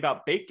was literally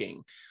about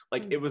baking.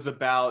 Like, it was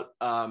about,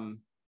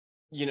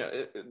 you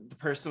know, the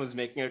person was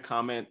making a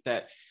comment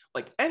that,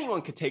 like,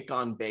 anyone could take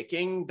on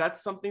baking.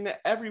 That's something that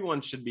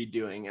everyone should be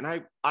doing. And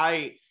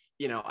I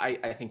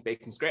think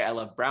baking's great. I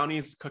love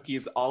brownies,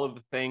 cookies, all of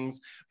the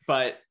things.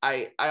 But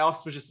I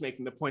also was just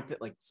making the point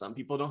that, like, some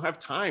people don't have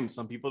time.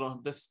 Some people don't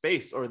have the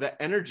space or the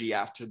energy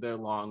after their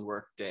long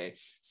work day.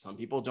 Some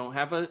people don't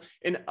have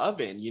an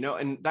oven, you know,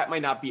 and that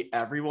might not be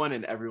everyone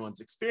and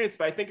everyone's experience.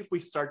 But I think if we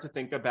start to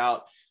think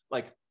about,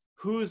 like,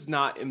 who's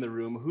not in the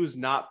room, who's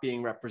not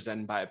being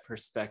represented by a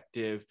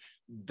perspective,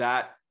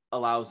 that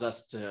allows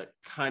us to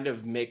kind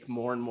of make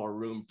more and more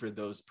room for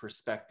those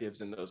perspectives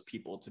and those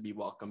people to be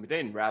welcomed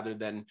in, rather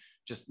than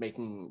just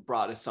making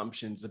broad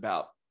assumptions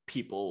about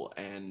people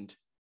and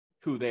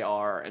who they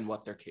are and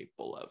what they're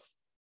capable of.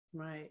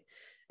 Right.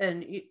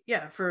 And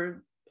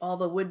for all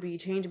the would-be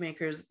change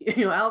makers,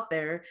 you know, out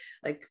there,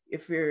 like,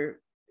 if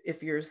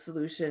your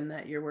solution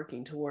that you're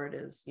working toward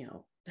is, you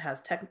know,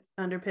 has tech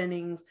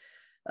underpinnings,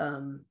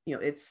 you know,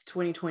 it's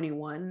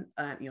 2021,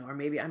 you know, or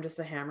maybe I'm just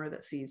a hammer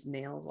that sees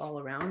nails all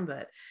around,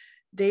 but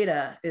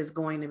data is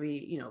going to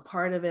be, you know,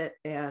 part of it.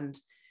 And,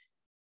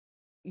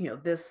 you know,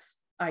 this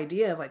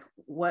idea of, like,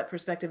 what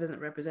perspective isn't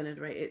represented,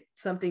 right? It's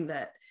something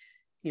that,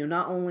 you know,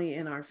 not only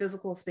in our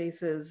physical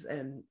spaces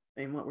and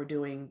what we're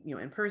doing, you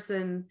know, in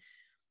person,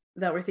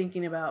 that we're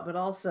thinking about, but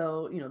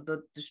also, you know,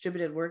 the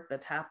distributed work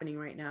that's happening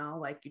right now.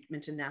 Like you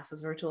mentioned,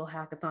 NASA's virtual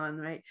hackathon,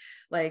 right?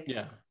 Like,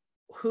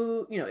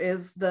 who, you know,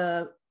 is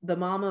the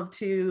mom of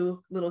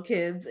 2 little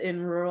kids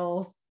in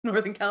rural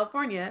Northern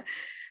California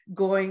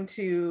going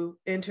to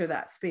enter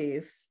that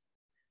space?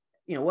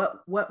 You know,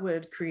 what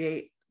would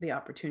create the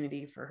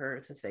opportunity for her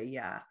to say,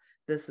 yeah,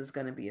 this is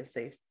going to be a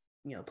safe,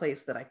 you know,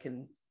 place that I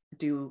can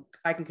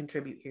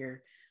contribute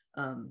here.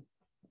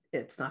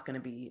 It's not going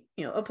to be,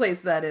 you know, a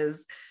place that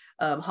is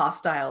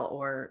hostile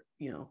or,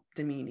 you know,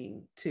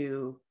 demeaning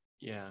to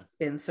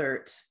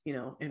insert, you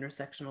know,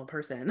 intersectional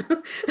person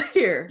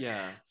here.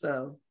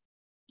 So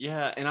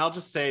and I'll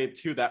just say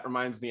too, that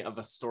reminds me of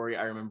a story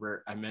I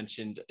remember I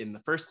mentioned in the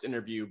first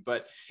interview,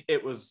 but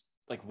it was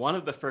like one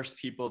of the first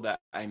people that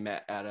I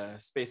met at a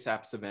Space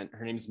Apps event.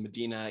 Her name's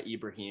Medina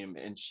Ibrahim,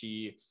 and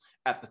she,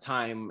 at the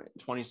time,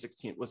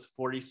 2016, was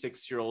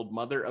 46-year-old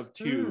mother of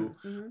 2,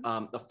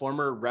 a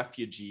former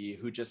refugee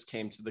who just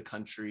came to the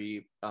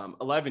country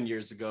 11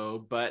 years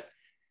ago, but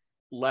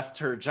left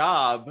her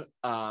job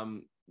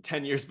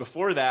 10 years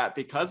before that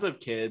because of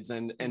kids,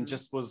 and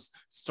just was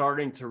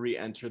starting to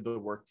re-enter the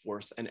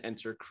workforce and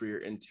enter career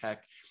in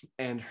tech.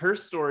 And her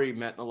story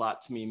meant a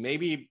lot to me,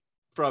 maybe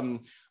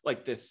from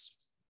like this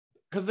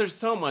because there's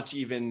so much,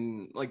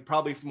 even like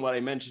probably from what I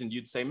mentioned,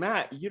 you'd say,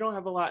 Matt, you don't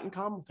have a lot in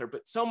common with her,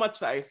 but so much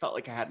that I felt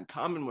like I had in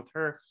common with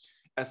her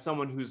as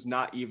someone who's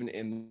not even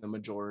in the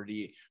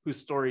majority, whose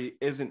story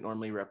isn't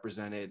normally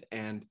represented.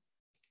 And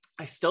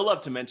I still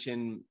love to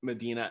mention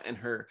Medina and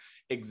her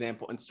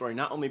example and story,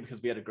 not only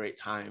because we had a great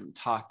time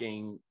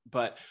talking,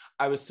 but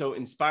I was so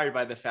inspired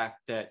by the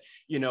fact that,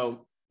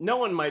 no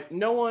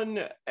one,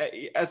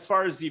 as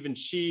far as even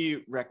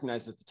she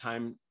recognized at the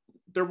time,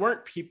 there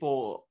weren't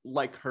people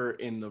like her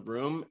in the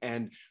room.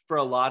 And for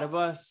a lot of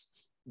us,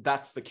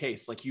 that's the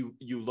case. Like you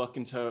look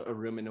into a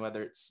room, and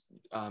whether it's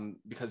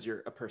because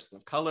you're a person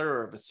of color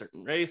or of a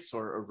certain race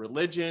or a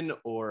religion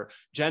or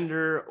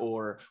gender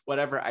or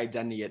whatever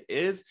identity it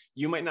is,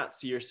 you might not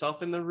see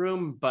yourself in the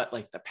room, but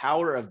like the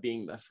power of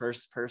being the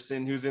first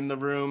person who's in the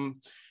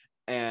room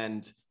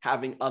and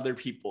having other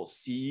people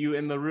see you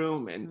in the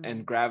room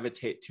and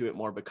gravitate to it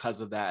more because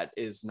of that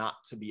is not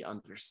to be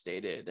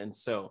understated. And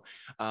so,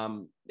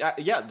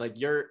 like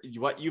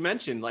what you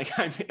mentioned, like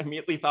I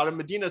immediately thought of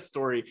Medina's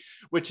story,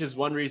 which is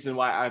one reason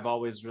why I've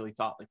always really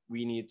thought like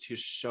we need to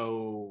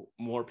show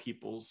more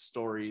people's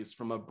stories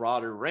from a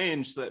broader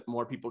range so that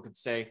more people could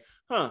say,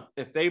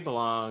 if they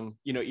belong,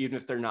 even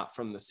if they're not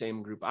from the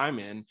same group I'm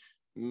in,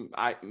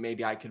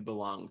 maybe I could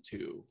belong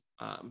too.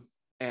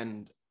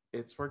 And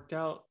it's worked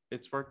out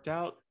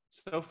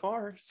so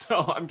far,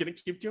 so I'm gonna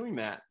keep doing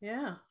that.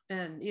 Yeah.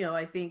 And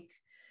I think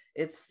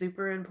it's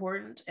super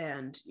important,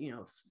 and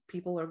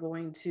people are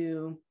going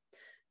to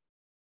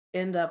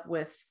end up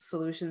with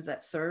solutions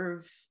that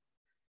serve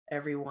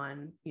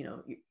everyone.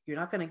 You're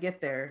not going to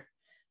get there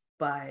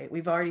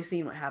we've already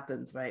seen what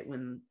happens, right,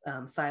 when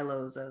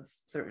silos of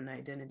certain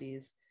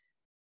identities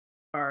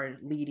are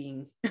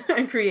leading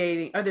and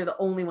creating, are they the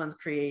only ones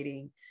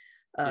creating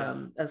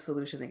a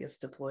solution that gets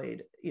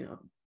deployed,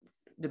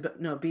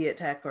 be it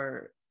tech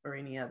or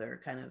any other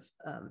kind of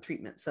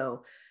treatment.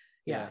 So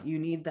you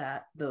need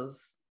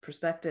those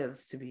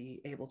perspectives to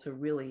be able to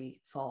really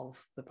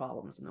solve the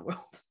problems in the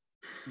world.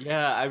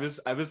 Yeah, I was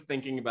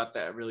thinking about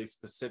that really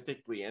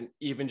specifically, and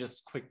even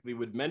just quickly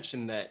would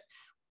mention that,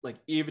 like,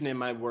 even in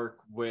my work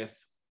with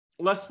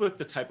less with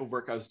the type of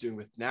work I was doing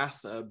with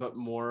NASA, but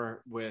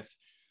more with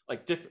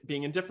like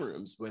being in different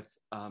rooms with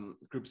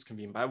groups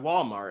convened by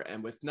Walmart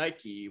and with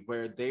Nike,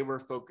 where they were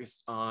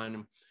focused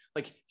on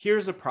like,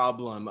 here's a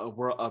problem,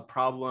 a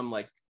problem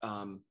like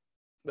a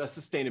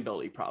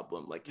sustainability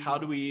problem. Like, how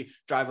do we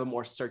drive a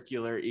more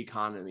circular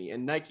economy?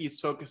 And Nike's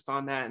focused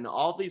on that. And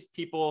all these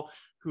people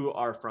who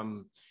are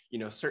from,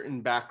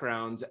 certain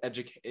backgrounds,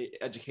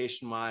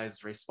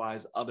 education-wise,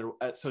 race-wise, other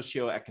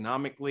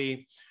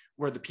socioeconomically,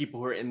 were the people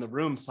who are in the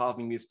room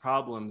solving these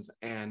problems.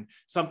 And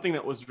something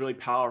that was really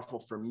powerful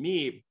for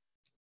me,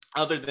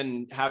 other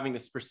than having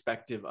this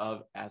perspective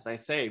of, as I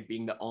say,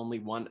 being the only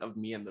one of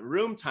me in the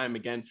room time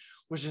again,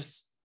 was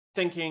just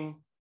thinking,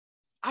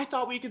 I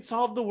thought we could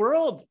solve the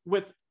world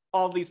with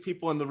all these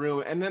people in the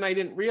room. And then I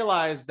didn't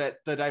realize that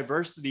the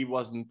diversity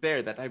wasn't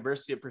there, that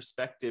diversity of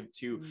perspective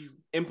to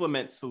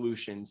implement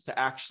solutions, to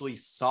actually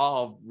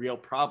solve real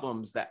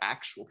problems that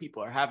actual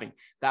people are having.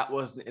 That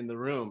wasn't in the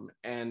room.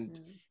 And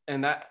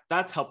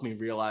that's helped me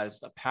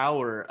realize the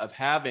power of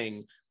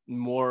having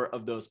more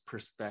of those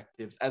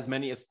perspectives, as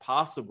many as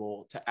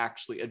possible, to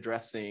actually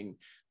addressing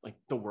like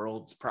the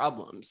world's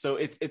problems. So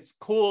it's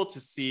cool to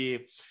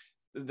see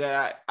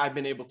that I've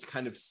been able to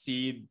kind of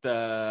see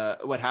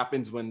what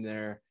happens when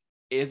there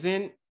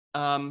isn't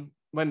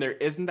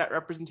that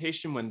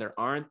representation, when there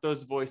aren't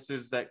those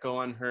voices that go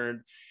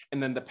unheard,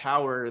 and then the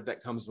power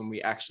that comes when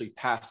we actually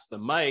pass the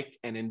mic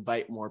and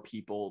invite more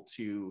people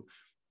to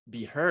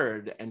be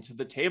heard and to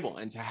the table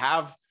and to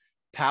have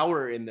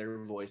power in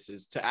their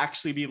voices, to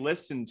actually be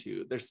listened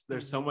to. There's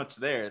so much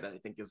there that I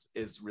think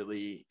is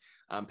really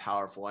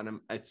powerful, and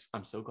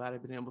I'm so glad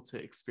I've been able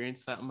to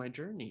experience that on my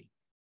journey.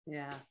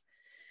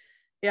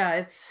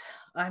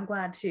 I'm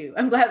glad too.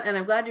 I'm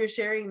glad you're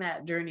sharing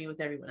that journey with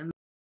everyone.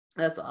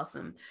 That's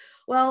awesome.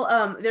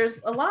 Well,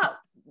 there's a lot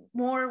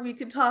more we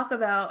could talk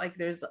about. Like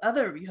you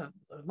have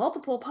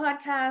multiple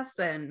podcasts,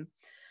 and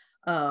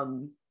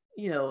I'm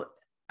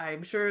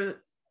sure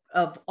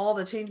of all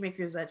the change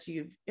makers that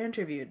you've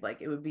interviewed, like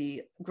it would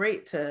be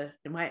great to,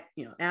 in my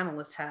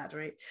analyst hat,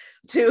 right,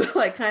 to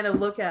like kind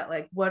of look at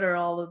like what are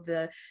all of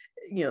the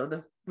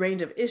the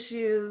range of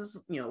issues,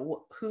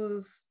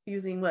 who's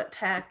using what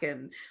tech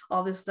and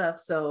all this stuff.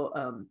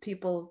 So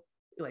people,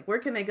 like, where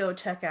can they go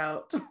check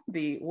out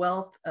the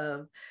wealth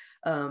of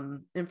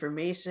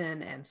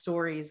information and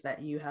stories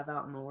that you have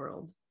out in the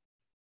world?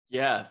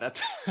 Yeah,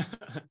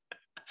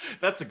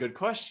 that's a good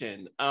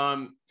question.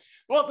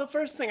 Well, the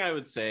first thing I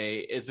would say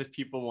is, if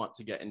people want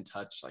to get in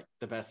touch, like,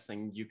 the best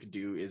thing you could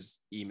do is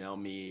email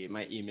me.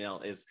 My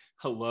email is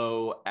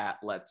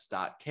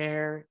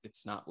hello@lets.care.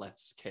 It's not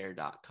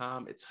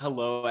letscare.com. It's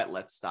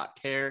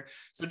hello@lets.care.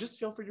 So just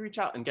feel free to reach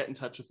out and get in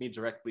touch with me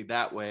directly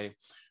that way.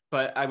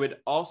 But I would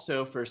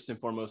also first and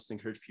foremost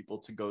encourage people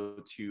to go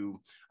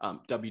to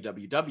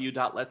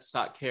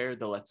www.lets.care,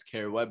 the Let's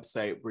Care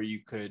website, where you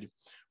could,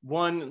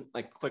 one,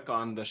 like click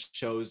on the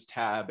shows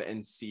tab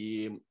and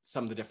see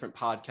some of the different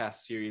podcast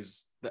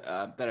series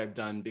that I've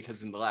done,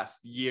 because in the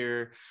last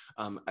year,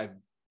 I've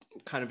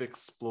kind of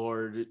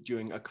explored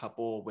doing a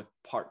couple with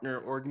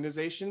partner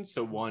organizations.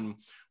 So one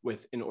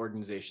with an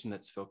organization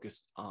that's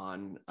focused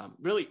on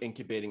really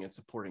incubating and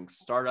supporting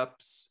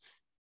startups,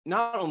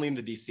 not only in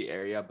the DC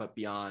area, but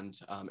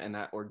beyond, and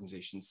that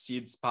organization's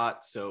Seed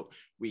Spot. So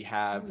we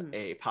have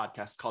a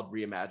podcast called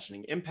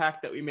Reimagining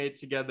Impact that we made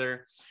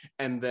together.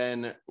 And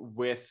then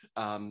with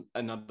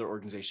another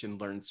organization,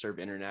 Learn Serve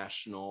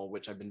International,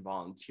 which I've been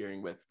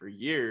volunteering with for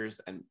years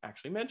and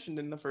actually mentioned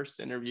in the first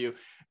interview.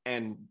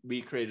 And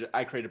I created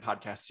a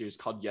podcast series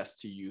called Yes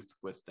to Youth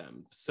with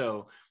them.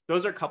 So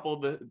those are a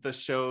couple of the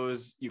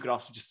shows. You could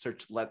also just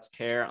search Let's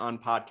Care on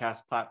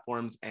podcast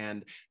platforms.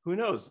 And who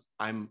knows,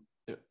 I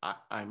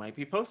might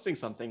be posting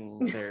something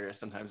there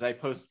sometimes. I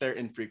post there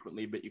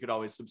infrequently, but you could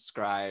always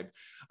subscribe.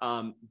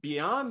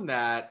 Beyond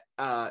that,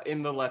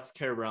 in the Let's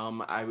Care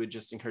realm, I would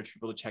just encourage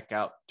people to check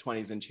out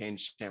 20s and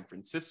Change San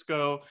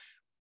Francisco.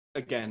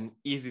 Again,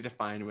 easy to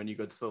find when you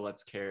go to the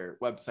Let's Care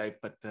website,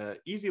 but the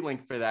easy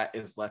link for that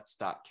is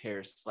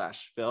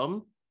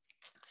lets.care/film.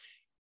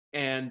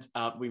 And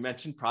we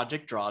mentioned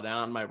Project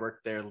Drawdown, my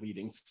work there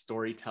leading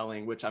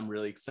storytelling, which I'm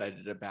really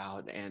excited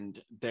about.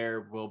 And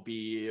there will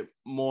be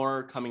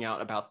more coming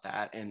out about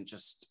that and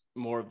just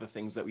more of the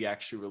things that we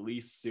actually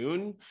release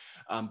soon.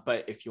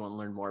 But if you want to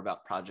learn more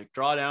about Project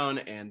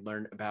Drawdown and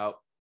learn about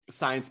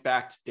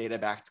science-backed,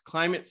 data-backed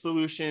climate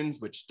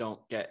solutions, which don't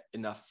get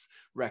enough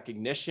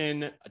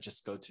recognition,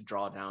 just go to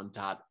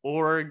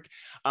drawdown.org.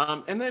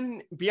 And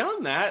then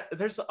beyond that,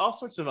 there's all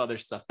sorts of other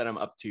stuff that I'm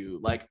up to.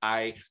 Like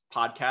I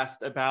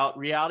podcast about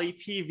reality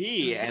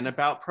TV and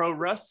about pro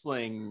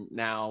wrestling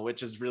now,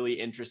 which is really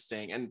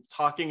interesting. And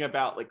talking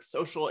about like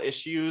social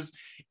issues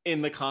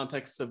in the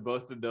context of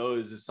both of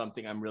those is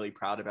something I'm really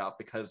proud about,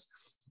 because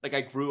like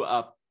I grew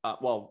up,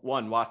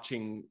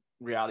 watching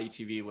reality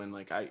TV when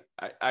like I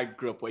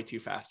grew up way too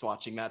fast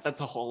watching that.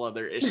 That's a whole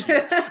other issue.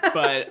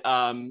 But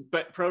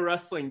pro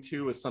wrestling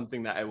too was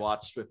something that I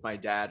watched with my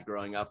dad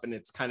growing up, and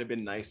it's kind of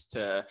been nice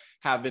to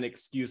have an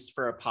excuse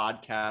for a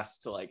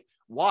podcast to like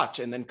watch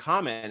and then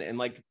comment and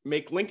like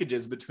make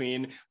linkages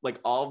between like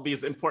all of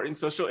these important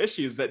social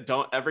issues that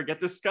don't ever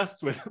get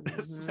discussed with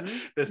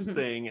this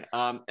thing.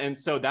 And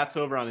so that's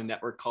over on a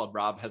network called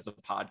Rob Has a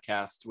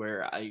Podcast,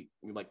 where I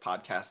like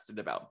podcasted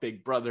about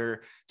Big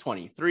Brother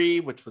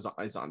 23, which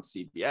is on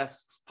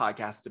CBS,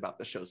 podcast about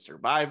the show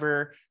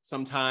Survivor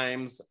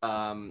sometimes.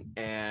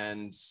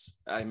 And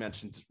I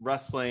mentioned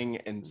wrestling.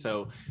 And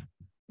so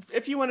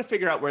if you want to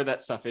figure out where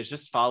that stuff is,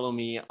 just follow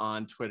me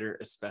on Twitter,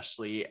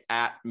 especially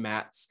at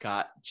Matt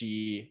Scott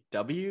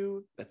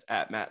GW. That's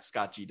at Matt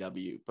Scott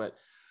GW. But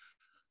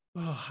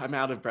I'm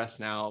out of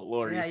breath now,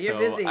 Lori. Yeah, you're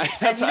busy.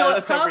 And you know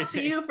what? Props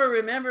to you for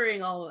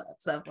remembering all of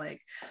that stuff.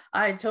 Like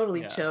I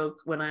totally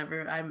choke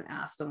whenever I'm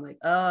asked. I'm like,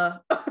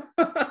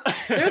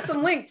 there's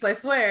some links, I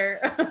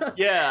swear.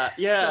 Yeah.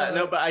 So,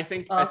 no, but I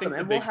think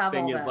the big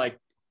thing is like,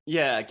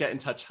 get in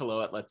touch,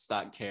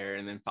 hello@lets.care,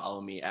 and then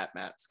follow me at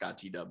Matt Scott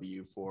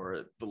GW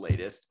for the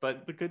latest.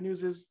 But the good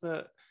news is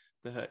the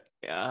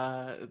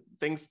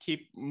things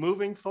keep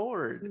moving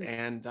forward,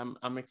 and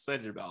I'm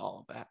excited about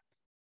all of that.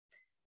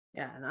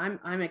 Yeah, and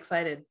I'm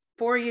excited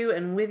for you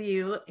and with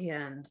you,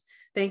 and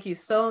thank you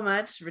so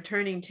much,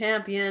 returning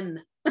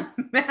champion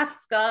Matt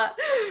Scott,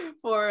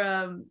 for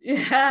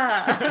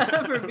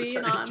for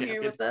being on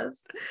here with us.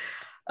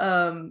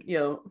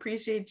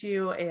 Appreciate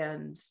you,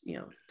 and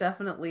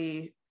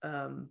definitely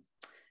am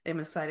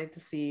excited to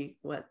see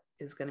what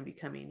is going to be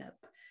coming up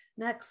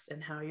next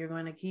and how you're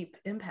going to keep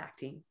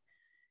impacting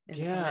in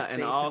the space and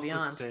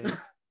beyond.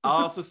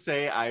 I'll also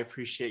say I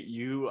appreciate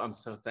you. I'm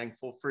so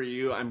thankful for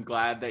you. I'm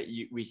glad that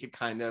we could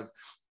kind of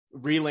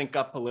relink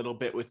up a little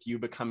bit with you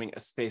becoming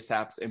a Space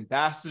Apps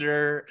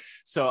ambassador.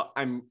 So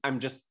I'm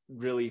just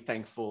really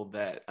thankful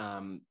that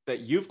that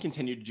you've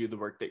continued to do the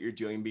work that you're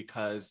doing,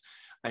 because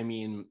I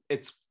mean,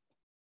 it's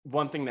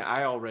one thing that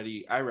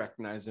I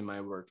recognize in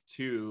my work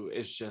too,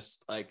 is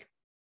just like,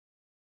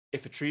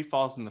 if a tree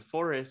falls in the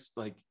forest,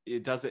 like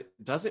does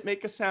it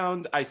make a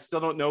sound? I still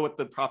don't know what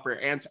the proper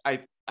answer,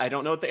 I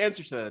don't know what the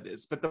answer to that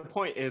is. But the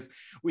point is,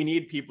 we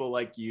need people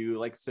like you,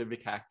 like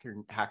Civic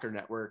Hacker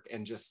Network,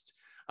 and just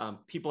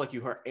people like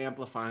you who are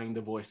amplifying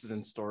the voices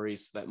and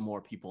stories so that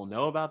more people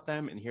know about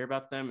them and hear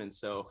about them. And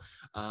so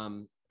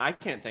I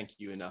can't thank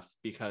you enough,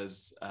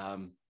 because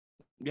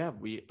where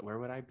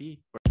would I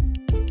be?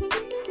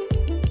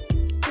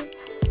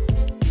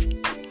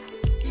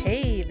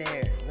 Hey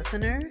there,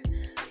 listener.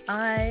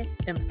 I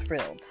am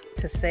thrilled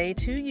to say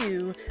to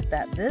you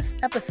that this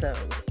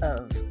episode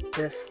of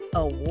this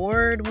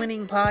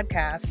award-winning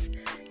podcast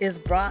is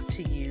brought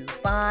to you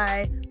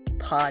by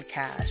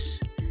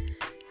Podcash.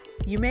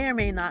 You may or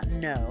may not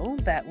know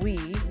that we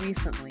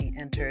recently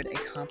entered a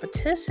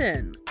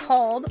competition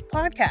called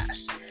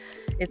Podcash.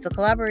 It's a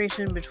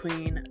collaboration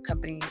between a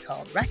company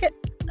called Racket,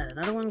 and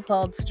another one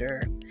called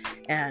Stir.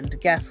 And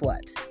guess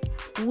what?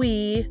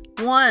 We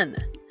won!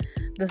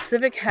 The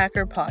Civic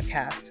Hacker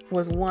podcast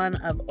was one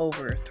of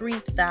over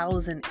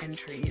 3,000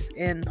 entries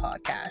in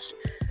Podcash.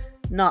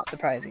 Not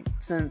surprising,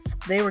 since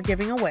they were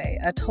giving away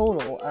a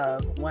total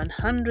of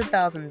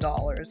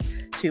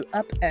 $100,000 to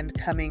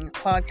up-and-coming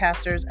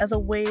podcasters as a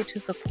way to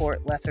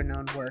support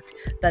lesser-known work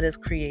that is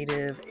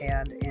creative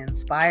and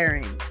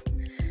inspiring.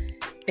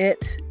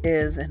 It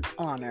is an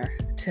honor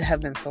to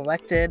have been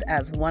selected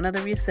as one of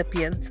the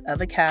recipients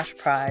of a cash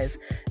prize,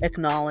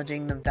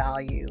 acknowledging the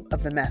value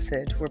of the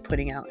message we're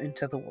putting out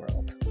into the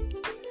world.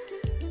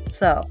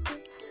 So,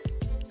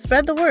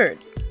 spread the word.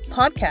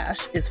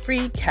 Podcash is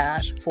free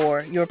cash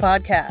for your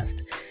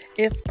podcast.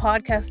 If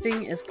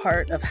podcasting is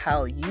part of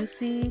how you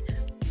see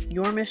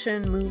your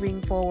mission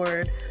moving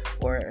forward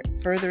or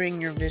furthering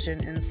your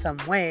vision in some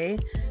way,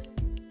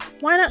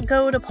 why not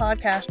go to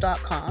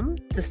podcash.com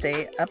to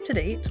stay up to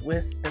date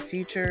with the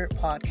future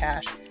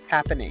Podcash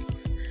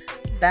happenings?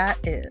 That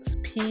is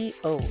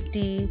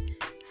podcash.com.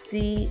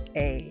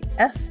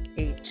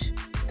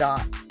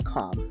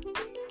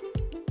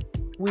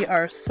 We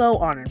are so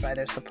honored by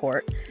their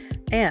support.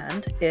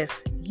 And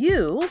if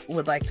you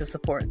would like to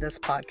support this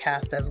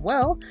podcast as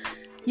well,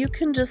 you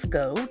can just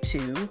go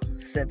to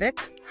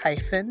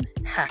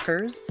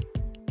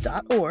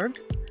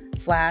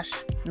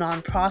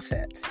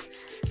civic-hackers.org/nonprofit,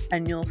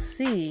 and you'll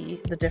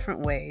see the different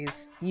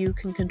ways you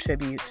can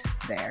contribute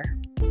there.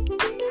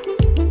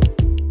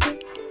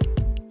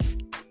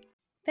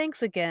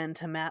 Thanks again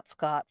to Matt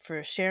Scott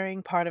for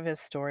sharing part of his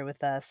story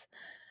with us.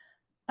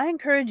 I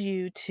encourage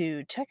you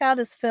to check out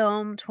his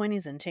film,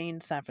 20s and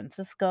Change San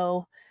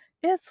Francisco.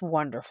 It's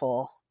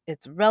wonderful,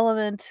 it's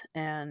relevant,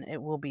 and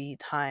it will be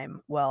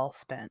time well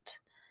spent.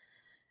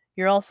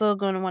 You're also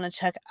going to want to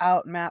check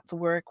out Matt's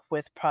work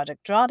with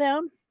Project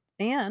Drawdown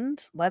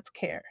and Let's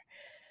Care.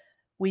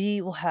 We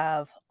will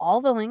have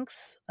all the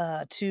links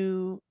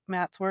to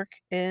Matt's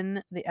work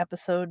in the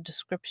episode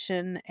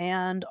description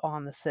and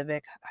on the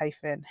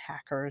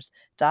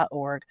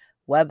civic-hackers.org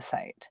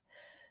website.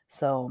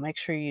 So make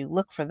sure you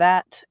look for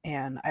that,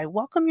 and I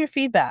welcome your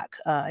feedback.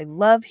 I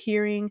love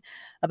hearing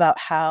about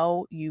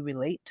how you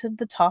relate to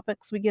the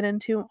topics we get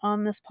into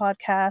on this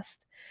podcast,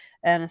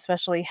 and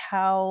especially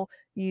how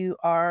you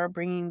are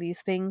bringing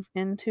these things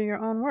into your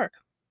own work.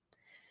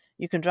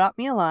 You can drop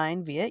me a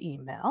line via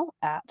email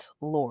at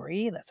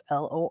Lori, that's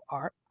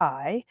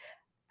Lori,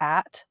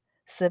 at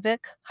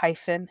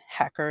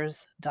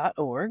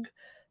civic-hackers.org,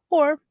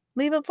 or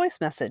leave a voice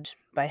message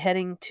by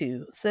heading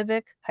to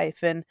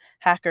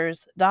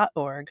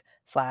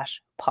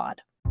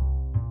civic-hackers.org/pod.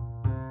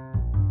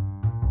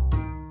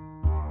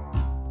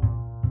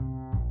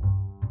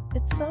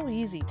 It's so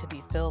easy to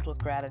be filled with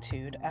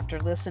gratitude after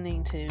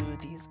listening to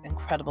these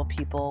incredible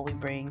people we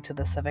bring to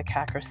the Civic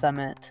Hacker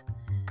Summit.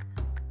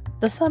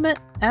 The summit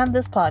and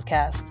this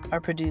podcast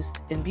are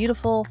produced in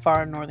beautiful,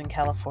 far northern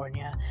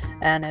California,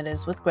 and it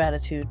is with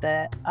gratitude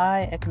that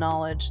I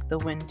acknowledge the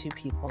Wintu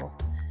people.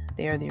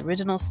 They are the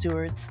original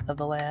stewards of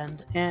the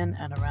land in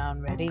and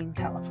around Redding,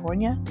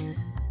 California,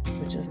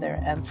 which is their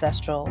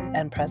ancestral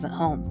and present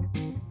home.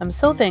 I'm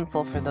so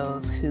thankful for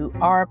those who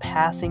are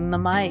passing the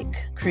mic,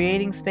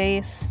 creating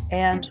space,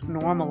 and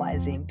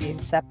normalizing the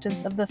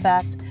acceptance of the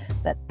fact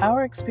that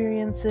our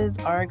experiences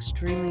are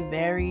extremely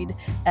varied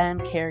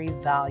and carry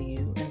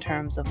value in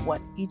terms of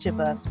what each of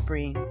us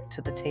bring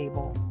to the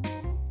table.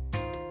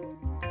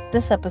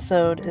 This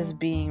episode is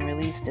being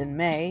released in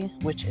May,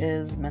 which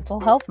is Mental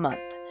Health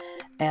Month.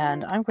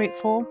 And I'm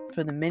grateful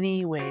for the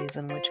many ways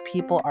in which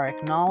people are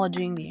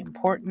acknowledging the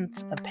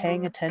importance of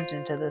paying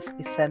attention to this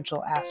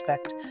essential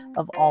aspect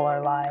of all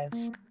our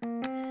lives.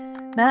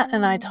 Matt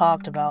and I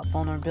talked about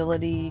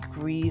vulnerability,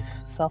 grief,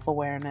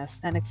 self-awareness,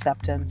 and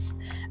acceptance,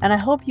 and I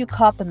hope you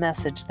caught the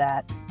message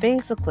that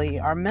basically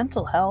our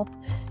mental health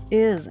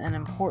is an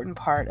important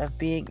part of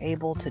being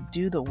able to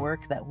do the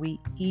work that we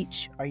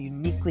each are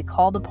uniquely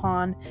called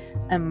upon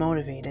and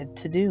motivated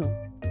to do.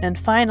 And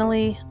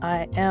finally,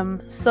 I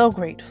am so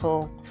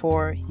grateful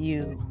for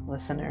you,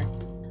 listener.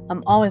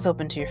 I'm always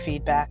open to your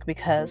feedback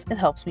because it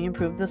helps me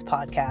improve this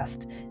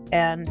podcast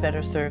and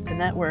better serve the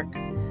network.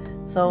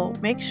 So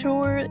make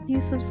sure you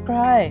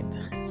subscribe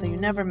so you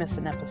never miss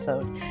an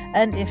episode.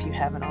 And if you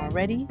haven't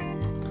already,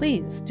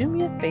 please do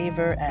me a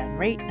favor and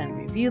rate and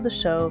review the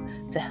show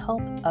to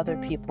help other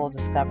people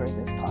discover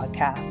this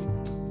podcast.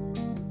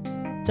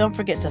 Don't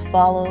forget to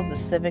follow the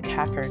Civic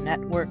Hacker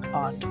Network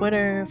on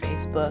Twitter,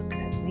 Facebook,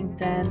 and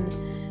LinkedIn,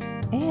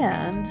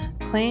 and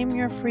claim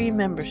your free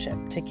membership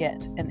to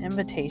get an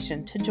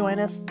invitation to join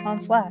us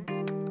on Slack.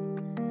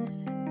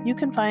 You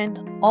can find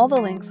all the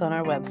links on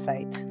our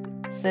website,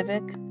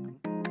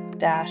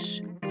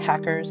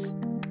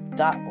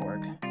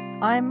 civic-hackers.org.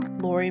 I'm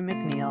Lori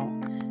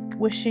McNeil,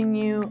 wishing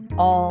you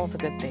all the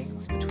good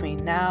things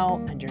between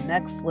now and your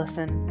next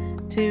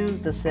listen to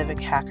the Civic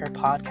Hacker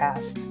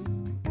Podcast.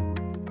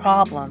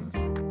 Problems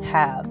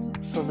have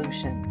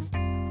solutions.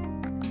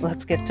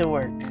 Let's get to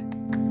work.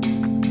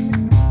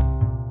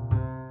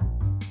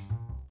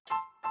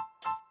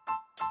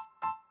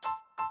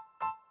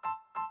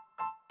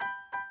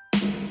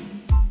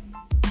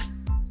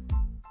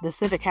 The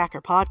Civic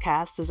Hacker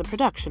Podcast is a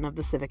production of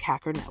the Civic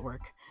Hacker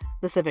Network.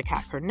 The Civic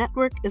Hacker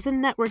Network is a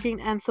networking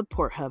and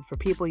support hub for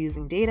people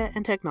using data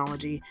and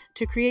technology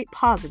to create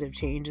positive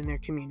change in their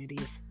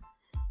communities.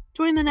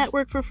 Join the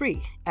network for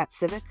free at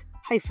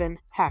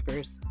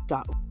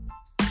civic-hackers.org.